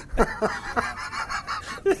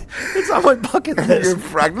 It's on my bucket list.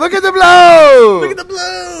 Look at the blow! Look at the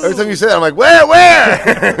blow! Every time you say that, I'm like,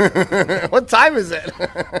 where? What time is it?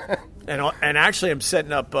 And actually, I'm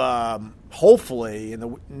setting up. Hopefully, in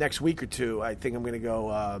the next week or two, I think I'm going to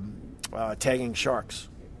go tagging sharks.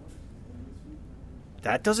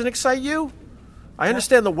 That doesn't excite you? I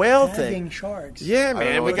understand the whale tagging thing. Sharks. Yeah,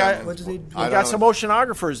 man. We got some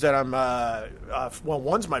oceanographers that I'm.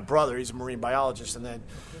 One's my brother. He's a marine biologist, and then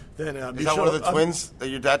is that one of the twins that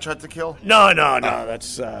your dad tried to kill? No.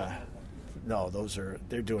 That's no.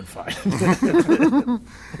 They're doing fine.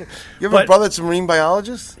 You have a brother that's a marine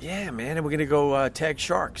biologist? Yeah, man. And we're gonna go tag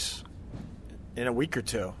sharks in a week or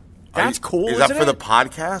two. That's cool. Is that for the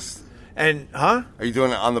podcast? And are you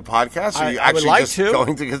doing it on the podcast? Or are you I would like just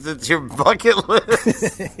going to because it's your bucket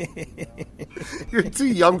list? You're too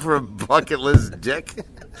young for a bucket list, Dick.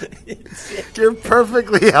 You're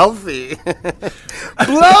perfectly healthy.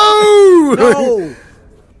 Blow! No.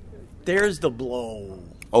 There's the blow.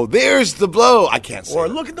 Oh, there's the blow. I can't say. Or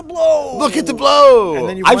look at the blow. Look at the blow.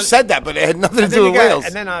 I've said that, but it had nothing to do with whales.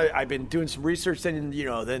 And then I've been doing some research. Then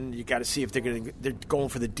you got to see if they're going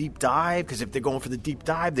for the deep dive. Because if they're going for the deep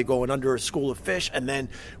dive, they're going under a school of fish. And then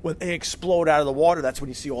when they explode out of the water, that's when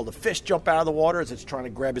you see all the fish jump out of the water as it's trying to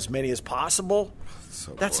grab as many as possible.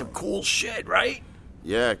 That's some cool shit, right?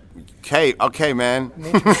 Yeah. Okay, man.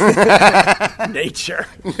 Nature.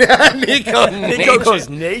 Nico goes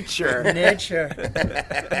nature. Nature.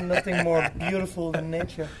 Nothing more beautiful than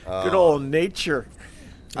nature. Good old nature.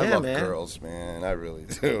 I love girls, man. I really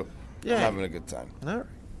do. Yeah. I'm having a good time. All right.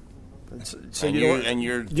 So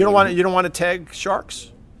you don't want to tag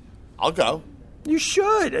sharks? I'll go. You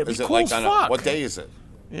should. It'd be cool as fuck. What day is it?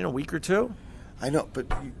 In a week or two. I know, but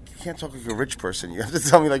you can't talk like a rich person. You have to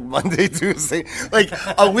tell me like Monday, Tuesday, like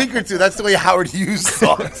a week or two. That's the way Howard Hughes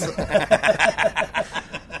talks.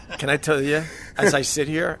 Can I tell you, as I sit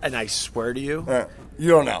here and I swear to you, you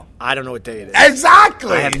don't know. I don't know what day it is.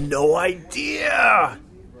 Exactly. I have no idea.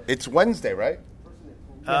 It's Wednesday, right?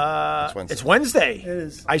 It's Wednesday. It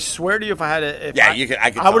is. I swear to you, if I had a,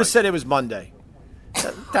 I would have said it was Monday.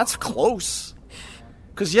 That's close.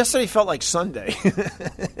 Because yesterday felt like Sunday.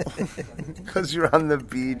 Because you're on the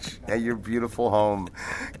beach at your beautiful home,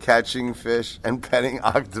 catching fish and petting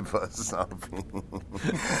octopus. I'm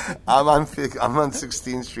on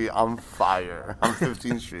 16th Street. I'm fire. I'm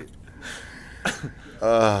 15th Street.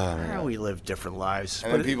 We live different lives,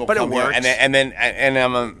 and then people come here, and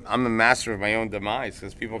I'm a master of my own demise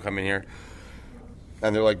because people come in here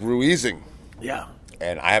and they're like Ruizing. Yeah.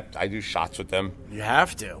 And I do shots with them. You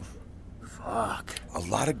have to. Fuck. A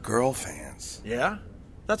lot of girl fans. Yeah?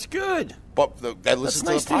 That's good. But that listen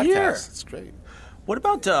to the podcast. It's great. What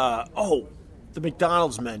about, the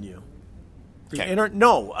McDonald's menu? Okay.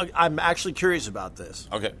 I'm actually curious about this.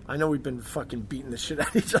 Okay. I know we've been fucking beating the shit out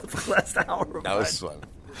of each other for the last hour. That was fun.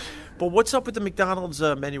 But what's up with the McDonald's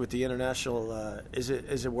menu with the international? Is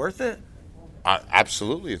it worth it?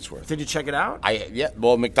 Absolutely, it's worth it. Did you check it out? Yeah.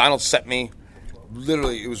 Well, McDonald's sent me,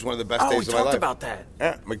 literally, it was one of the best days of my life. We talked about that.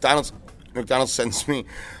 Yeah. McDonald's sends me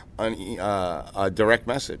a direct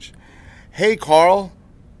message. Hey, Carl,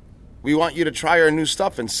 we want you to try our new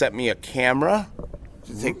stuff, and sent me a camera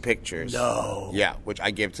to take pictures. No. Yeah, which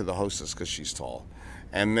I gave to the hostess because she's tall.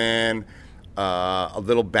 And then a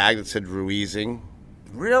little bag that said Ruizing.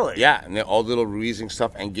 Really? Yeah, and all little Ruizing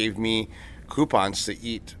stuff, and gave me coupons to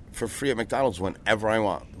eat for free at McDonald's whenever I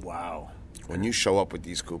want. Wow. When you show up with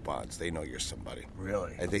these coupons, they know you're somebody.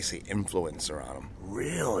 Really? And they say influencer on them.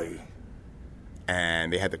 Really?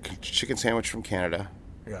 And they had the chicken sandwich from Canada,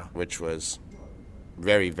 which was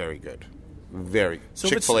very, very good.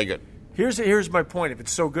 Chick-fil-A good. Here's my point. If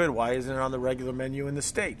it's so good, why isn't it on the regular menu in the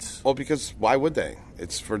States? Well, because why would they?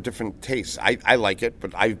 It's for different tastes. I like it,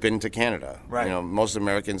 but I've been to Canada. Right. Most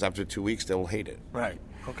Americans, after 2 weeks, they will hate it. Right.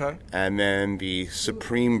 Okay. And then the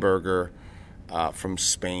Supreme Burger from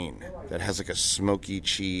Spain that has like a smoky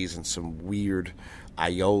cheese and some weird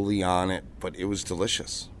aioli on it, but it was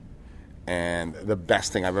delicious. And the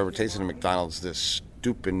best thing I've ever tasted at McDonald's, this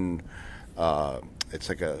stupid, it's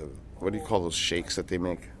like what do you call those shakes that they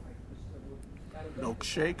make?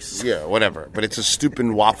 Milkshakes? Yeah, whatever. But it's a stupid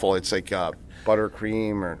waffle. It's like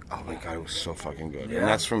buttercream or, oh my God, it was so fucking good. Yeah. And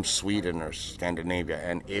that's from Sweden or Scandinavia,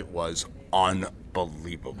 and it was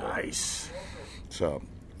unbelievable. Nice. So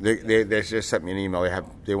they just sent me an email.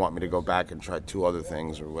 They want me to go back and try 2 other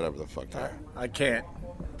things or whatever the fuck. I can't.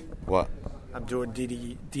 What? I'm doing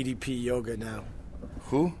DDP yoga now.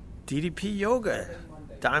 Who? DDP Yoga.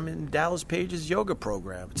 Diamond Dallas Page's yoga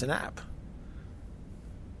program. It's an app.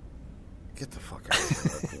 Get the fuck out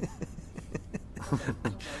of here.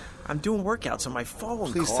 I'm doing workouts on my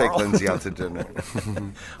phone. Please Carl. take Lindsay out to dinner.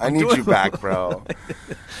 I need you back, bro.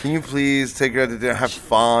 Can you please take her out to dinner? Have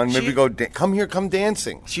fun. Maybe go. Come here. Come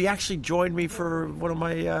dancing. She actually joined me for one of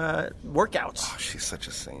my workouts. Oh, she's such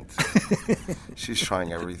a saint. She's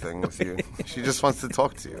trying everything with you. She just wants to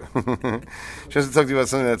talk to you. She wants to talk to you about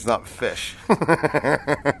something that's not fish.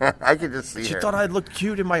 I could just see her. She thought I looked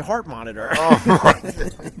cute in my heart monitor. Oh, my.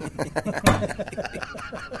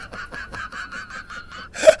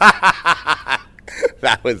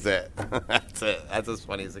 That was it. That's it. That's as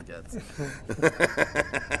funny as it gets.